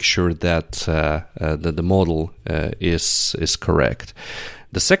make sure that the model is correct.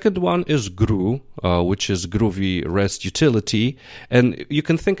 The second one is GRU, which is Groovy REST utility, and you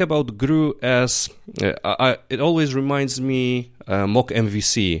can think about GRU as it always reminds me mock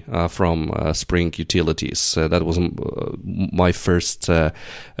MVC from Spring Utilities. That was my first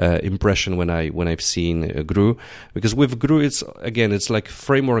impression when I've seen GRU, because with GRU it's like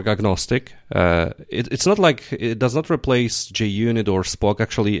framework agnostic. It's not like it does not replace JUnit or Spock.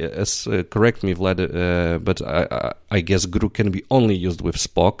 Actually, correct me, Vlad, but I guess GRU can be only used with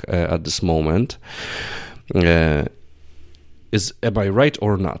Spock at this moment. Am I right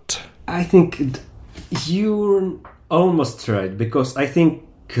or not? I think you're almost right, because I think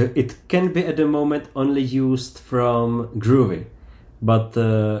it can be at the moment only used from Groovy, but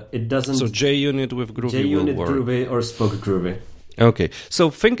it doesn't. So JUnit with Groovy JUnit will work. Groovy or Spock Groovy. Okay, so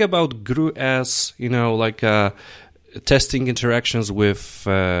think about GRU as, like testing interactions with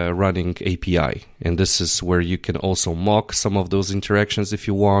running API, and this is where you can also mock some of those interactions if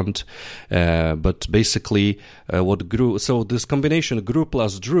you want. But basically, what GRU, so this combination GRU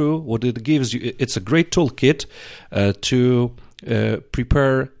plus DRU, what it gives you, it's a great toolkit to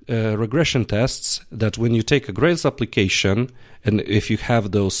prepare regression tests that when you take a Grails application, and if you have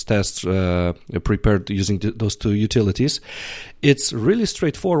those tests prepared using those two utilities, it's really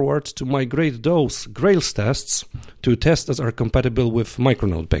straightforward to migrate those Grails tests to tests that are compatible with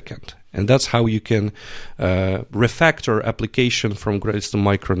Micronaut backend. And that's how you can refactor application from Grails to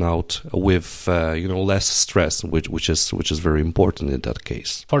Micronaut with less stress, which is very important in that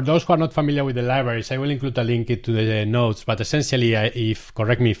case. For those who are not familiar with the libraries, I will include a link to the notes. But essentially,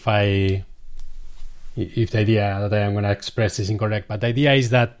 correct me if the idea that I am going to express is incorrect. But the idea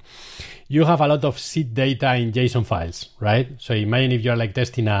is that you have a lot of seed data in JSON files, right? So imagine if you're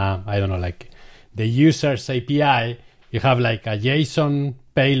testing the user's API, you have a JSON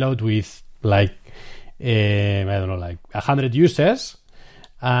payload with 100 users,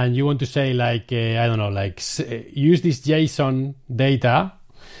 and you want to say use this JSON data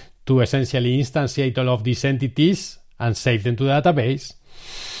to essentially instantiate all of these entities and save them to the database.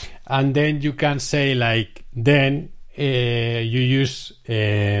 And then you can say you use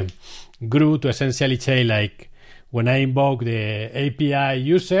GRU to essentially say when I invoke the API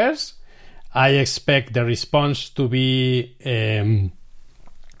users, I expect the response to be to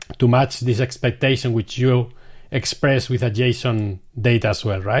match this expectation which you express with a JSON data as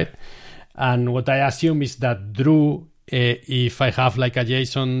well, right? And what I assume is that DRU, if I have a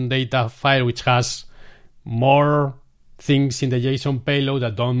JSON data file which has more things in the JSON payload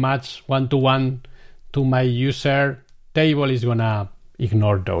that don't match one-to-one to my user table, is gonna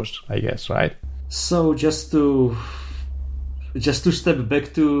ignore those, I guess, right? So just to step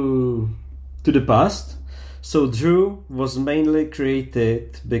back to the past. So DRU was mainly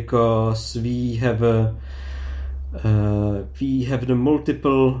created because we have the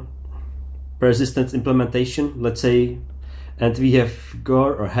multiple persistence implementation, let's say, and we have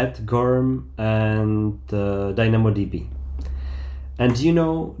had GORM and DynamoDB. And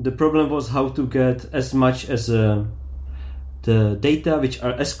the problem was how to get as much as the data which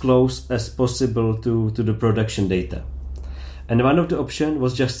are as close as possible to the production data. And one of the options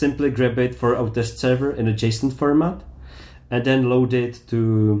was just simply grab it for our test server in a JSON format and then load it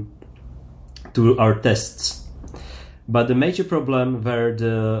to our tests. But the major problem were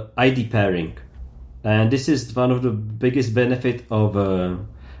the ID pairing. And this is one of the biggest benefit of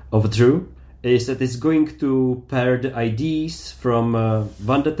DRU, is that it's going to pair the IDs from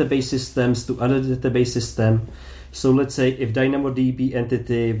one database systems to another database system. So let's say if DynamoDB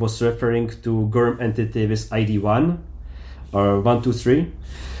entity was referring to GORM entity with ID 1 or 123,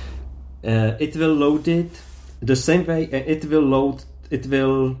 it will load it the same way, and it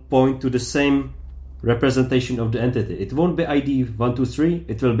will point to the same representation of the entity. It won't be ID 123,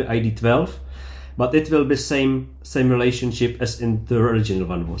 it will be ID 12, but it will be same relationship as in the original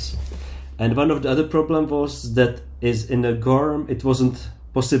one was. And one of the other problem was that is in the GORM it wasn't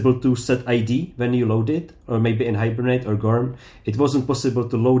possible to set ID when you load it, or maybe in Hibernate or GORM it wasn't possible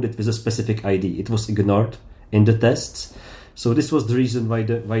to load it with a specific ID. It was ignored in the tests. So this was the reason why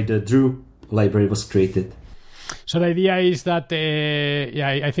the DRU library was created. So the idea is that,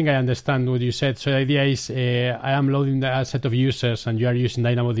 I think I understand what you said. So the idea is I am loading a set of users and you are using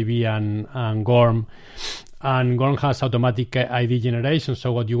DynamoDB and Gorm. And Gorm has automatic ID generation.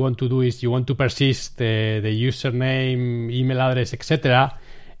 So what you want to do is you want to persist the username, email address, etc.,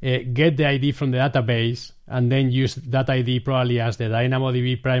 get the ID from the database, and then use that ID probably as the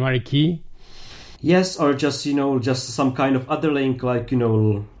DynamoDB primary key. Yes, or just some kind of other link, like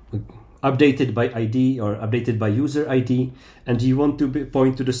updated by ID or updated by user ID, and you want to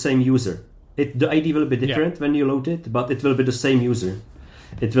point to the same user. The ID will be different when you load it, but it will be the same user.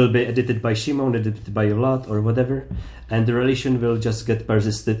 It will be edited by Shimon, edited by Yolat or whatever, and the relation will just get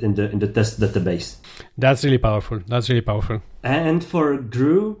persisted in the test database. That's really powerful. And for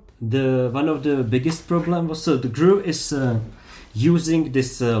GRU, one of the biggest problem was, so the GRU is using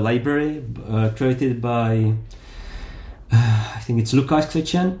this library created by I think it's Lukáš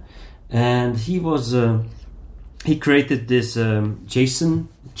Kvěčen, and he created this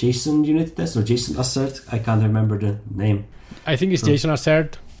JSON unit test or JSON assert. I can't remember the name. I think it's JSON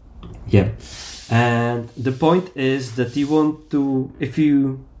assert. Yeah. And the point is that you want to, if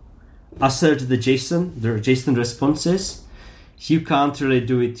you assert the JSON responses, you can't really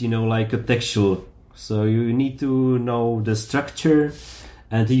do it, like a textual. So you need to know the structure,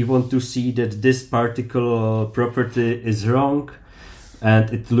 and you want to see that this particular property is wrong and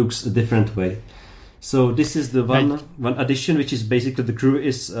it looks a different way. So this is the one addition, which is basically the GRU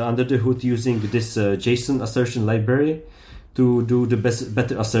is under the hood using this JSON assertion library to do the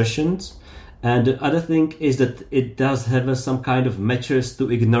better assertions. And the other thing is that it does have some kind of measures to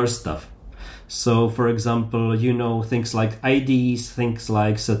ignore stuff. So, for example, things like IDs, things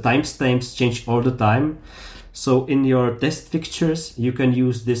like timestamps change all the time. So in your test fixtures, you can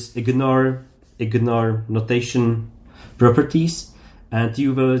use this ignore notation properties, and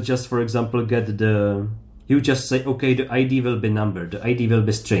you will just, for example, you just say, okay, the ID will be number, the ID will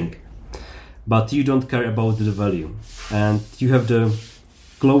be string, but you don't care about the value, and you have the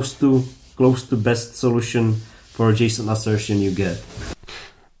close to best solution for JSON assertion you get.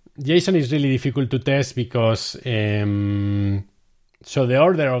 JSON is really difficult to test because so the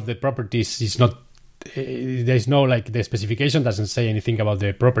order of the properties is not, there's no, like, the specification doesn't say anything about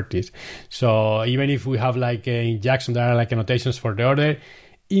the properties. So even if we have like in Jackson there are like annotations for the order,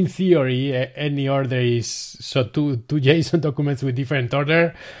 in theory any order is, so two JSON documents with different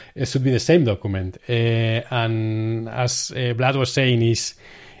order, it should be the same document. And as Vlad was saying, is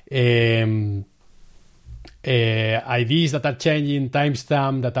IDs that are changing,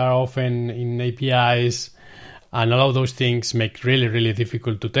 timestamp that are often in APIs, and all of those things make really, really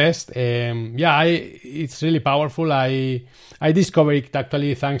difficult to test. It's really powerful. I discovered it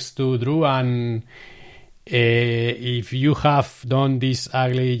actually thanks to Drew, and if you have done these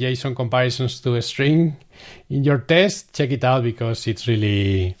ugly JSON comparisons to a string in your test, check it out, because it's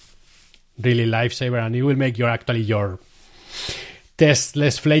really, really lifesaver, and it will make your test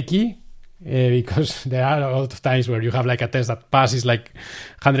less flaky. Because there are a lot of times where you have like a test that passes like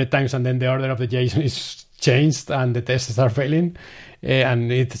 100 times and then the order of the JSON is changed and the tests start failing,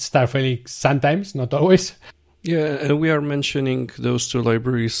 and it starts failing sometimes, not always. Yeah, and we are mentioning those two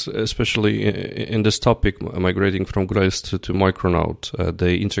libraries, especially in this topic, migrating from Grails to Micronaut.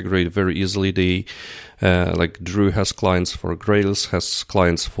 They integrate very easily. They, like Drew has clients for Grails, has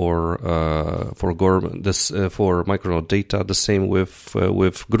clients for Gorm, for Micronaut data. The same with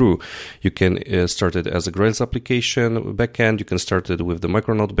GRU. You can start it as a Grails application backend. You can start it with the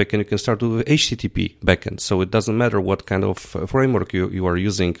Micronaut backend. You can start with HTTP backend. So it doesn't matter what kind of framework you are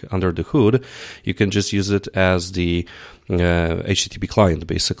using under the hood. You can just use it as the HTTP client,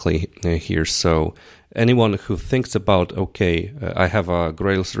 basically, here. So anyone who thinks about, okay, I have a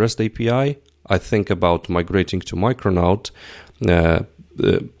Grails REST API, I think about migrating to Micronaut,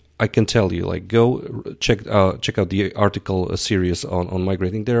 I can tell you, like, go check out the article series on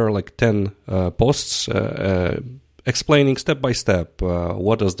migrating. There are like 10 posts explaining step by step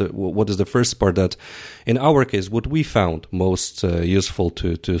what is the first part that, in our case, what we found most useful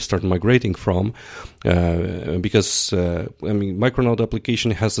to start migrating from, because Micronaut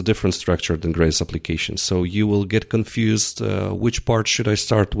application has a different structure than Grails application, so you will get confused which part should I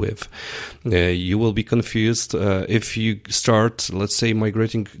start with. You will be confused if you start, let's say,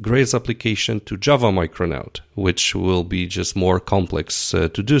 migrating Grails application to Java Micronaut, which will be just more complex to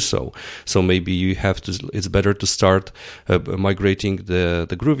do so. So maybe you have to. It's better to start migrating the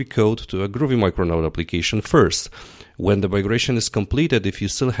Groovy code to a Groovy Micronaut application first. When the migration is completed, if you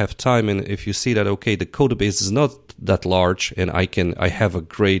still have time and if you see that, okay, the code base is not that large, and I have a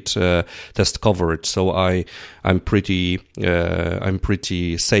great test coverage. So I'm pretty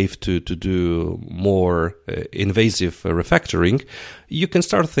safe to do more invasive refactoring. You can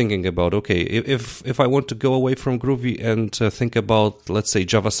start thinking about, okay, if I want to go away from Groovy and think about, let's say,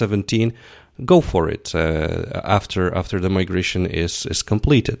 Java 17, go for it after the migration is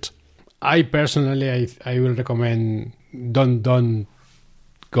completed. I personally, I will recommend don't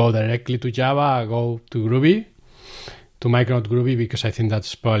go directly to Java, go to Groovy, to Micronaut Groovy, because I think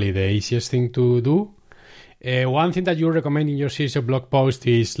that's probably the easiest thing to do. One thing that you recommend in your series of blog posts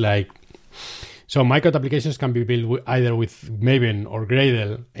is so Micronaut applications can be built either with Maven or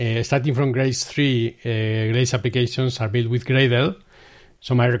Gradle. Starting from Grails 3, Grails applications are built with Gradle.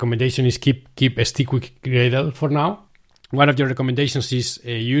 So my recommendation is stick with Gradle for now. One of your recommendations is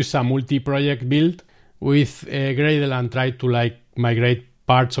use a multi-project build with Gradle and try to migrate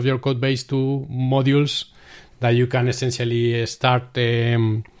parts of your code base to modules that you can essentially start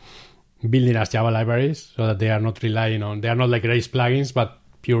building as Java libraries, so that they are not they are not like Grails plugins, but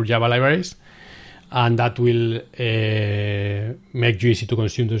pure Java libraries. And that will make you easy to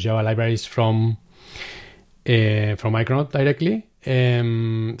consume those Java libraries from Micronaut directly.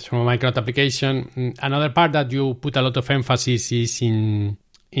 From a Micronaut application. Another part that you put a lot of emphasis is in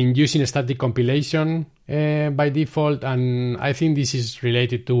using static compilation by default, and I think this is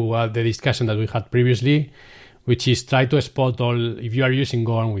related to the discussion that we had previously, which is try to spot all, if you are using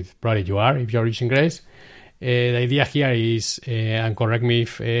Gorm, with probably you are, if you are using Grails. The idea here is, and correct me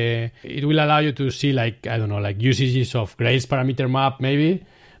if it will allow you to see usages of Grails parameter map maybe,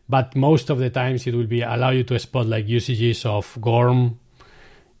 but most of the times it will allow you to spot usages of Gorm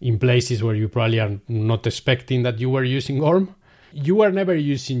in places where you probably are not expecting that you were using Gorm. You were never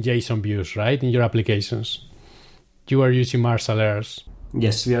using JSON views, right, in your applications? You are using marshallers.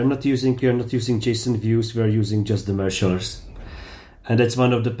 Yes, we are not using JSON views. We are using just the marshallers, and that's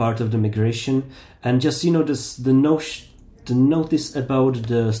one of the part of the migration. And just the notice about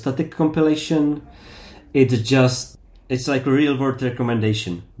the static compilation, it's like a real world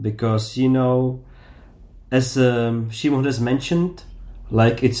recommendation, because as Shimon has mentioned,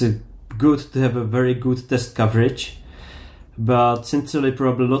 it's good to have a very good test coverage, but sincerely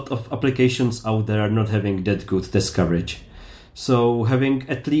probably a lot of applications out there are not having that good test coverage. So having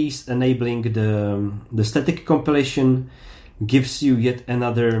at least enabling the static compilation gives you yet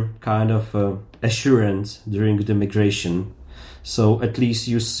another kind of assurance during the migration. So at least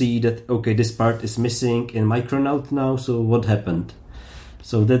you see that, okay, this part is missing in Micronaut now, so what happened?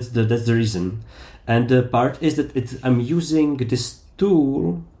 So that's the reason. And the part is that I'm using this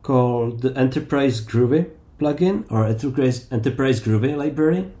tool called the Enterprise Groovy plugin, or Enterprise Groovy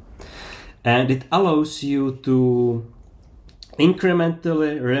library, and it allows you to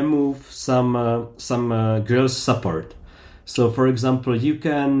incrementally remove some Grails support. So for example, you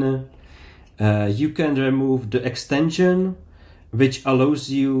can remove the extension which allows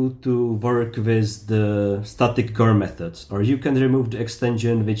you to work with the static Gorm methods, or you can remove the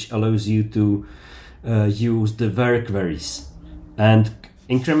extension which allows you to use the var queries. And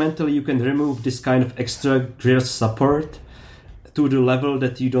incrementally you can remove this kind of extra Grails support to the level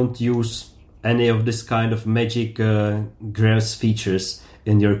that you don't use any of this kind of magic Grails features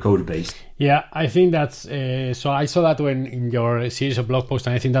in your code base. Yeah, I think that's so I saw that when in your series of blog posts,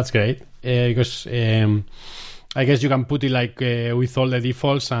 and I think that's great because I guess you can put it with all the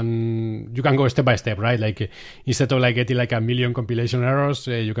defaults, and you can go step by step, right? Instead of getting a million compilation errors,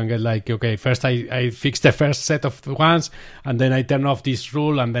 you can get okay, first I fix the first set of ones, and then I turn off this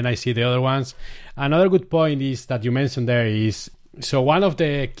rule, and then I see the other ones. Another good point is that you mentioned there is, so one of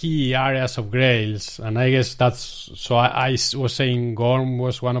the key areas of Grails, and I guess I was saying Gorm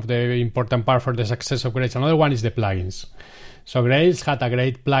was one of the important part for the success of Grails. Another one is the plugins. So Grails had a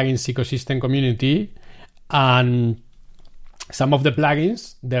great plugins ecosystem community, and some of the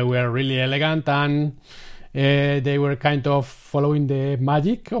plugins, they were really elegant, and they were kind of following the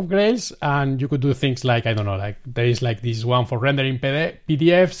magic of Grails, and you could do things there is this one for rendering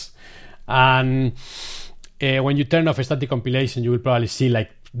PDFs, and when you turn off a static compilation, you will probably see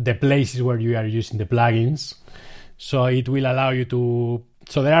the places where you are using the plugins. So it will allow you to...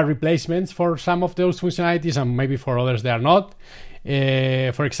 So there are replacements for some of those functionalities, and maybe for others they are not.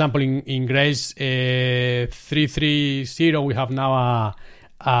 For example, in Grails 3.3.0, we have now a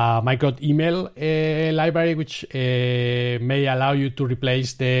Micronaut email library, which may allow you to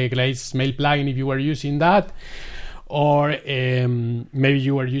replace the Grails mail plugin if you were using that. or maybe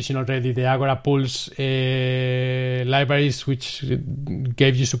you were using already the Agora Pulse libraries, which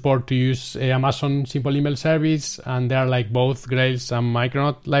gave you support to use Amazon Simple Email Service, and they are like both Grails and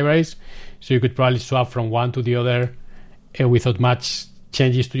Micronaut libraries, so you could probably swap from one to the other without much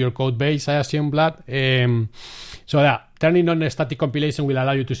changes to your code base, I assume, Vlad. Turning on a static compilation will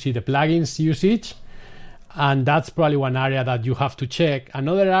allow you to see the plugins usage, and that's probably one area that you have to check.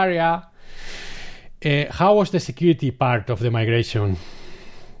 Another area, how was the security part of the migration?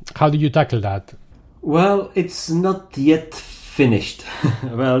 How did you tackle that? Well, it's not yet finished.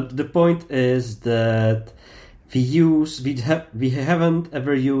 Well, the point is that we haven't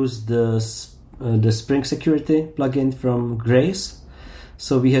ever used the Spring Security plugin from Grails,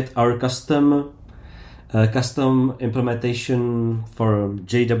 so we had our custom implementation for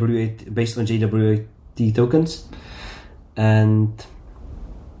JWT based on JWT tokens, and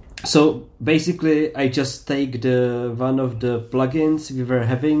so basically I just take one of the plugins we were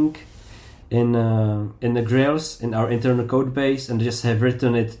having in the Grails in our internal code base and just have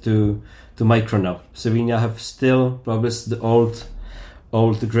written it to Micronaut. So we now have still published the old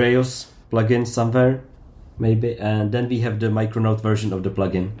Grails plugin somewhere maybe, and then we have the Micronaut version of the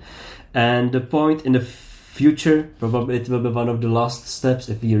plugin. And the point in the future, probably it will be one of the last steps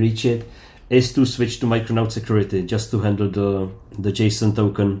if we reach it, is to switch to Micronaut security just to handle the JSON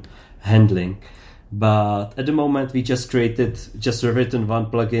token handling. But at the moment we just written one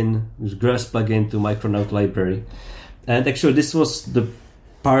plugin, Grails plugin to Micronaut library. And actually this was the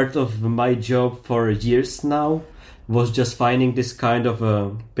part of my job for years now, was just finding this kind of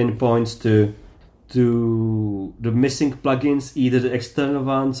pinpoints to the missing plugins, either the external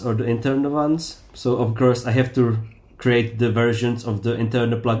ones or the internal ones. So of course I have to create the versions of the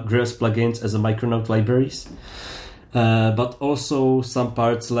internal Grails plugins as a Micronaut libraries, but also some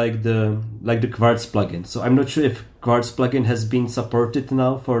parts like the Quartz plugin. So I'm not sure if Quartz plugin has been supported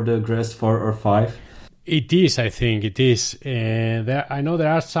now for the Grails 4 or 5. It is, I think it is. I know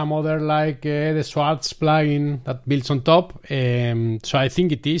there are some other like the Swartz plugin that builds on top. So I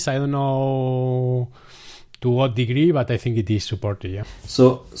think it is. I don't know to what degree, but I think it is supported. Yeah.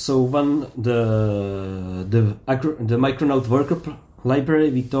 So when the Micronaut worker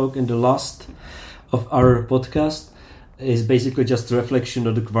library we talked in the last of our podcast is basically just a reflection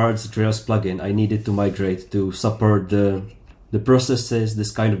of the Quartz Grails plugin. I needed to migrate to support the processes,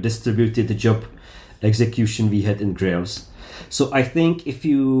 this kind of distributed job execution we had in Grails. So I think if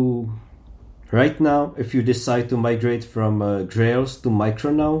you decide to migrate from Grails to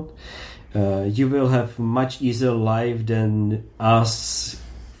Micronaut, you will have much easier life than us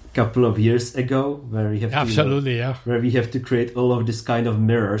a couple of years ago, where we have where we have to create all of this kind of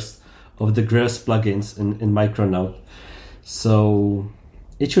mirrors of the Grails plugins in Micronaut. So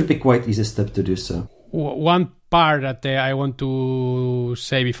it should be quite easy step to do so. One part that I want to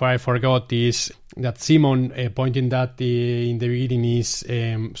say before I forgot is that Simon pointed that in the beginning is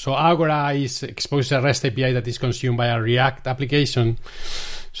so Agora is exposed a REST API that is consumed by a React application,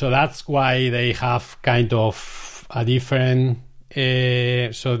 so that's why they have kind of a different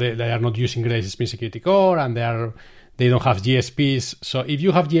so they are not using Grails Spring Security Core, and they don't have GSPs. So if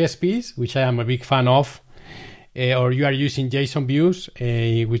you have GSPs, which I am a big fan of, or you are using JSON views,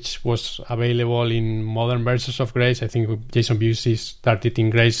 which was available in modern versions of Grails. I think JSON views is started in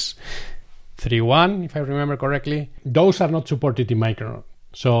Grails 3.1, if I remember correctly. Those are not supported in Micronaut.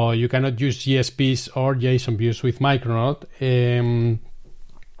 So you cannot use GSPs or JSON views with Micronaut.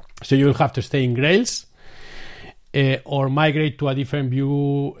 So you'll have to stay in Grails or migrate to a different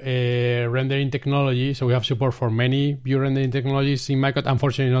view rendering technology. So we have support for many view rendering technologies in Micronaut,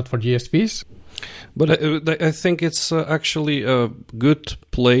 unfortunately not for GSPs. But I think it's actually a good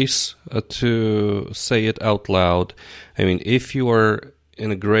place to say it out loud. I mean, if you are in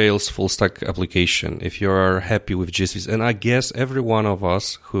a Grails full stack application, if you are happy with GSPs, and I guess every one of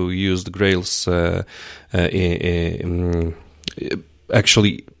us who used Grails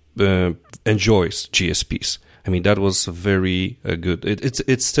actually enjoys GSPs. I mean, that was very good.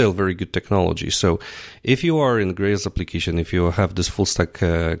 It's still very good technology. So if you are in Grails application, if you have this full stack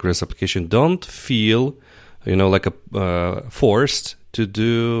Grails application, don't feel, like forced to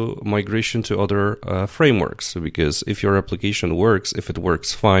do migration to other frameworks. Because if your application works, if it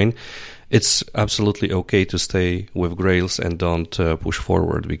works fine, it's absolutely okay to stay with Grails and don't push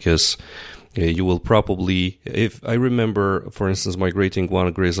forward, because you will probably, if I remember, for instance, migrating one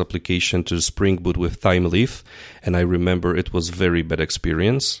Grails application to Spring Boot with TimeLeaf, and I remember it was very bad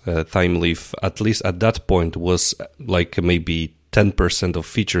experience. TimeLeaf, at least at that point, was like maybe 10% of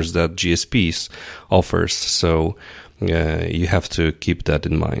features that GSPs offers. So you have to keep that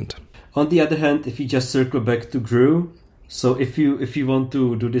in mind. On the other hand, if you just circle back to GRU, so if you want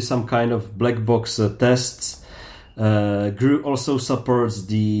to do this some kind of black box tests, GRU also supports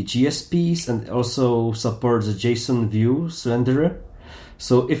the GSPs and also supports the JSON views renderer.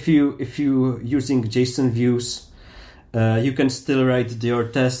 So if you using JSON views, you can still write your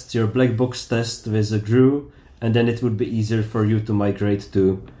test, your black box test with a GRU, and then it would be easier for you to migrate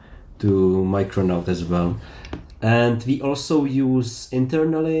to Micronaut as well. And we also use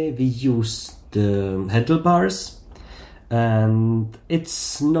internally, we use the handlebars, and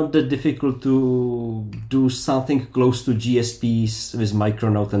it's not that difficult to do something close to GSPs with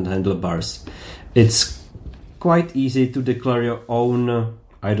Micronaut and handlebars. It's quite easy to declare your own,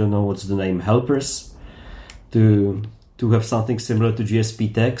 I don't know what's the name, helpers to have something similar to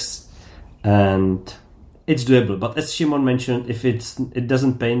GSP tags, and it's doable. But as Shimon mentioned, if it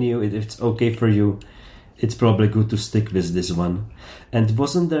doesn't pain you, if it's okay for you, it's probably good to stick with this one. And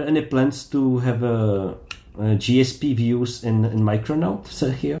wasn't there any plans to have a GSP views in Micronaut,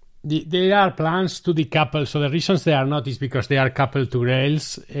 Sergio? There are plans to decouple. So the reasons they are not is because they are coupled to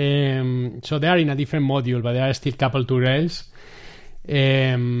Grails. So they are in a different module, but they are still coupled to Grails.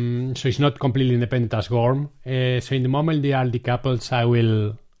 So it's not completely independent as GORM. So in the moment they are decoupled, I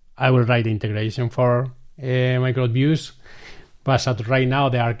will write the integration for Micronaut views. But right now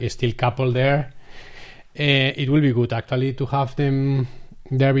they are still coupled there. It will be good actually to have them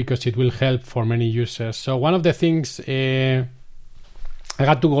there because it will help for many users. So one of the things I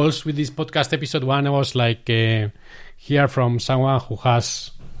got two goals with this podcast episode. One was like hear from someone who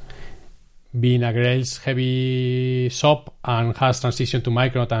has been a Grails heavy shop and has transitioned to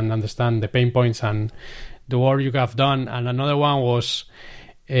Micronaut and understand the pain points and the work you have done. And another one was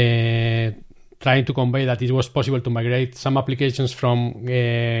trying to convey that it was possible to migrate some applications from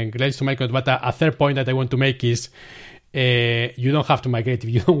Grails to Micronaut. But a third point that I want to make is you don't have to migrate if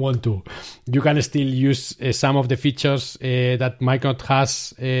you don't want to. You can still use some of the features that Micronaut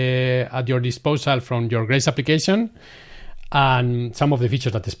has at your disposal from your Grails application and some of the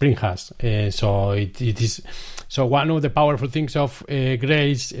features that the Spring has. So it is so one of the powerful things of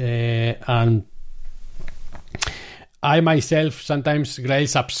Grails and I myself, sometimes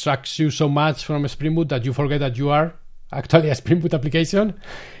Grails abstracts you so much from a Spring Boot that you forget that you are actually a Spring Boot application,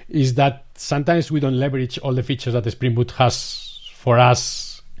 is that sometimes we don't leverage all the features that the Spring Boot has for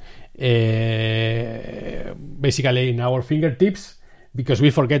us basically in our fingertips because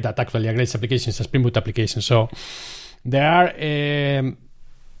we forget that actually a Grails application is a Spring Boot application. So there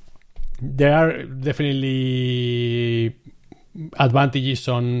are definitely advantages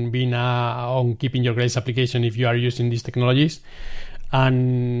on being on keeping your Grails application if you are using these technologies.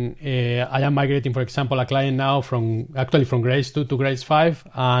 And I am migrating, for example, a client now from Grails 2 to Grails 5,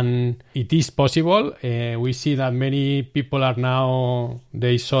 and it is possible. We see that many people are now,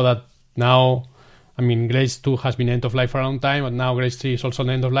 they saw that now, I mean, Grails 2 has been end of life for a long time, but now Grails 3 is also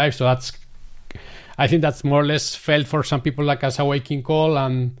the end of life. So I think that's more or less felt for some people like as a waking call,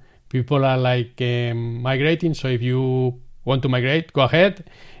 and people are like migrating. So if you want to migrate, go ahead.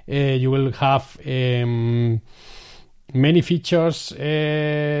 You will have many features.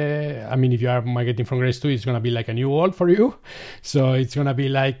 I mean, if you are migrating from Grails 2, it's going to be like a new world for you. So it's going to be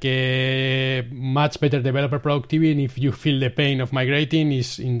like a much better developer productivity. And if you feel the pain of migrating,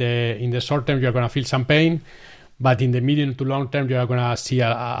 is in the short term, you're going to feel some pain. But in the medium to long term, you're going to see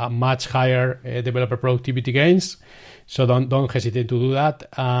a much higher developer productivity gains. So don't hesitate to do that.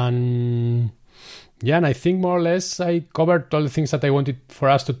 And yeah, and I think more or less I covered all the things that I wanted for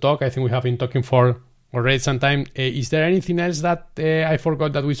us to talk. I think we have been talking for already some time. Is there anything else that I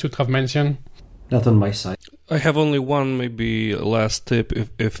forgot that we should have mentioned? Not on my side. I have only one maybe last tip.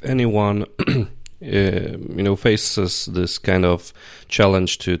 If anyone faces this kind of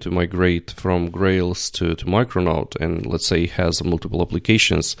challenge to migrate from Grails to Micronaut, and let's say has multiple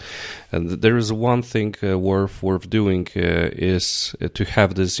applications, and there is one thing worth doing is to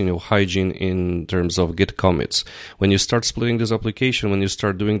have this hygiene in terms of Git commits. When you start splitting this application, when you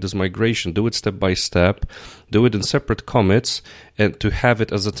start doing this migration, do it step by step, do it in separate commits, and to have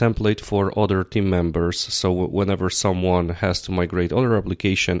it as a template for other team members. So whenever someone has to migrate other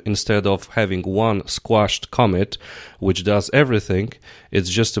application, instead of having one squashed commit which does everything, it's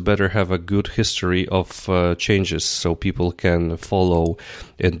just to better have a good history of changes so people can follow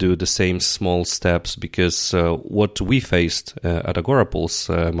and do the same small steps. Because what we faced at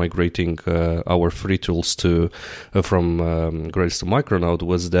Agorapulse migrating our free tools from Grails to Micronaut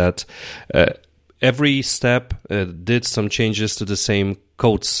was that every step did some changes to the same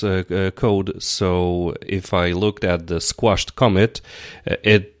code. So if I looked at the squashed commit,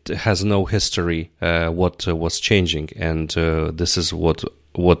 it has no history what was changing, and this is what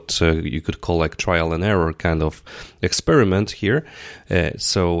what you could call like trial and error kind of experiment here.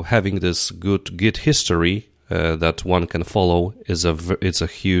 So having this good Git history that one can follow it's a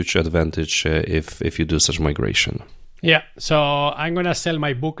huge advantage if you do such migration. Yeah, so I'm going to sell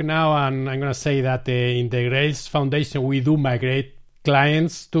my book now, and I'm going to say that in the Grails Foundation, we do migrate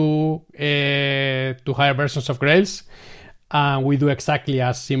clients to higher versions of Grails. And we do exactly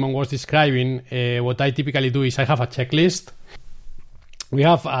as Simon was describing. What I typically do is I have a checklist. We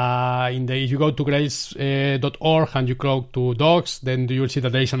have, if you go to grails.org and you go to docs, then you'll see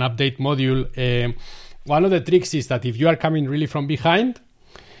that there is an update module. One of the tricks is that if you are coming really from behind,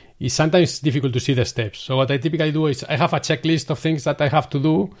 it's sometimes difficult to see the steps. So what I typically do is I have a checklist of things that I have to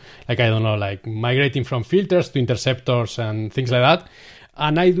do, like migrating from filters to interceptors and things like that.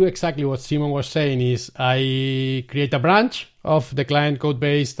 And I do exactly what Simon was saying is I create a branch of the client code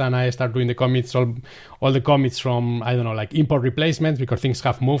base and I start doing the commits, all the commits from, like import replacements because things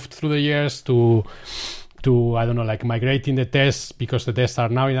have moved through the years to migrating the tests because the tests are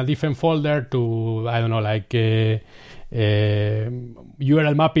now in a different folder to,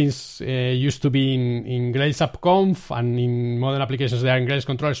 URL mappings used to be in Grails AppConf, and in modern applications they are in Grails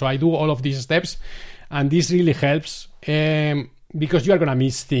control. So I do all of these steps, and this really helps because you are going to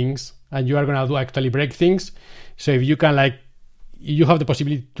miss things and you are going to actually break things. So if you can you have the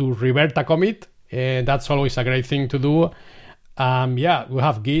possibility to revert a commit, that's always a great thing to do. We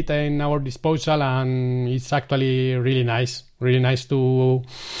have Git in our disposal, and it's actually really nice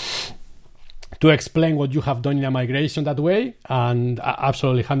to explain what you have done in a migration that way. And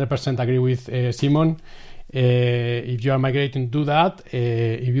absolutely 100% agree with Simon. If you are migrating, do that.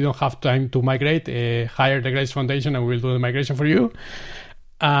 If you don't have time to migrate, hire the Grails Foundation and we'll do the migration for you.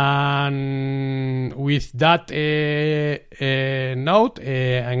 And with that note,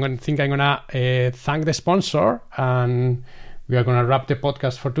 I'm going to thank the sponsor, and we are going to wrap the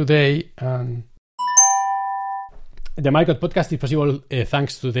podcast for today. The Micronaut podcast is possible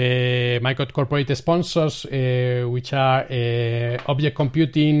thanks to the Micronaut corporate sponsors, which are Object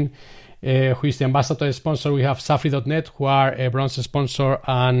Computing, who is the ambassador sponsor. We have Safri.net, who are a bronze sponsor,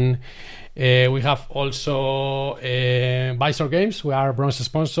 and we have also Visor Games, who are a bronze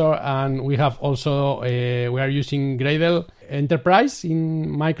sponsor, and we have also we are using Gradle Enterprise in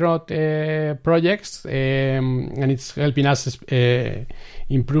Micronaut projects, and it's helping us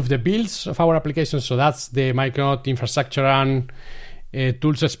improve the builds of our applications. So that's the Micronaut infrastructure and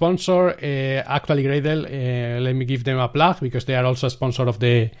tools sponsor. Actually, Gradle, let me give them a plug because they are also a sponsor of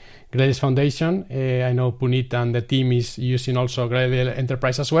the Grails Foundation. I know Puneet and the team is using also Gradle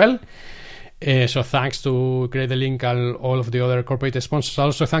Enterprise as well. So thanks to Gradle Link and all of the other corporate sponsors.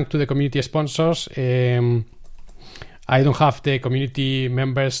 Also thanks to the community sponsors. I don't have the community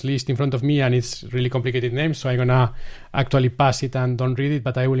members list in front of me, and it's really complicated names, so I'm gonna actually pass it and don't read it,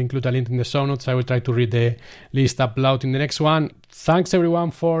 but I will include a link in the show notes. I will try to read the list up loud in the next one. Thanks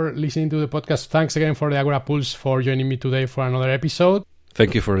everyone for listening to the podcast. Thanks again for the Agora Pulse for joining me today for another episode.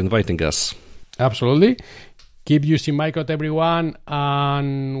 Thank you for inviting us. Absolutely. Keep using Micronaut, everyone,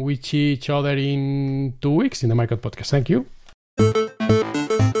 and we see each other in 2 weeks in the Micronaut podcast. Thank you.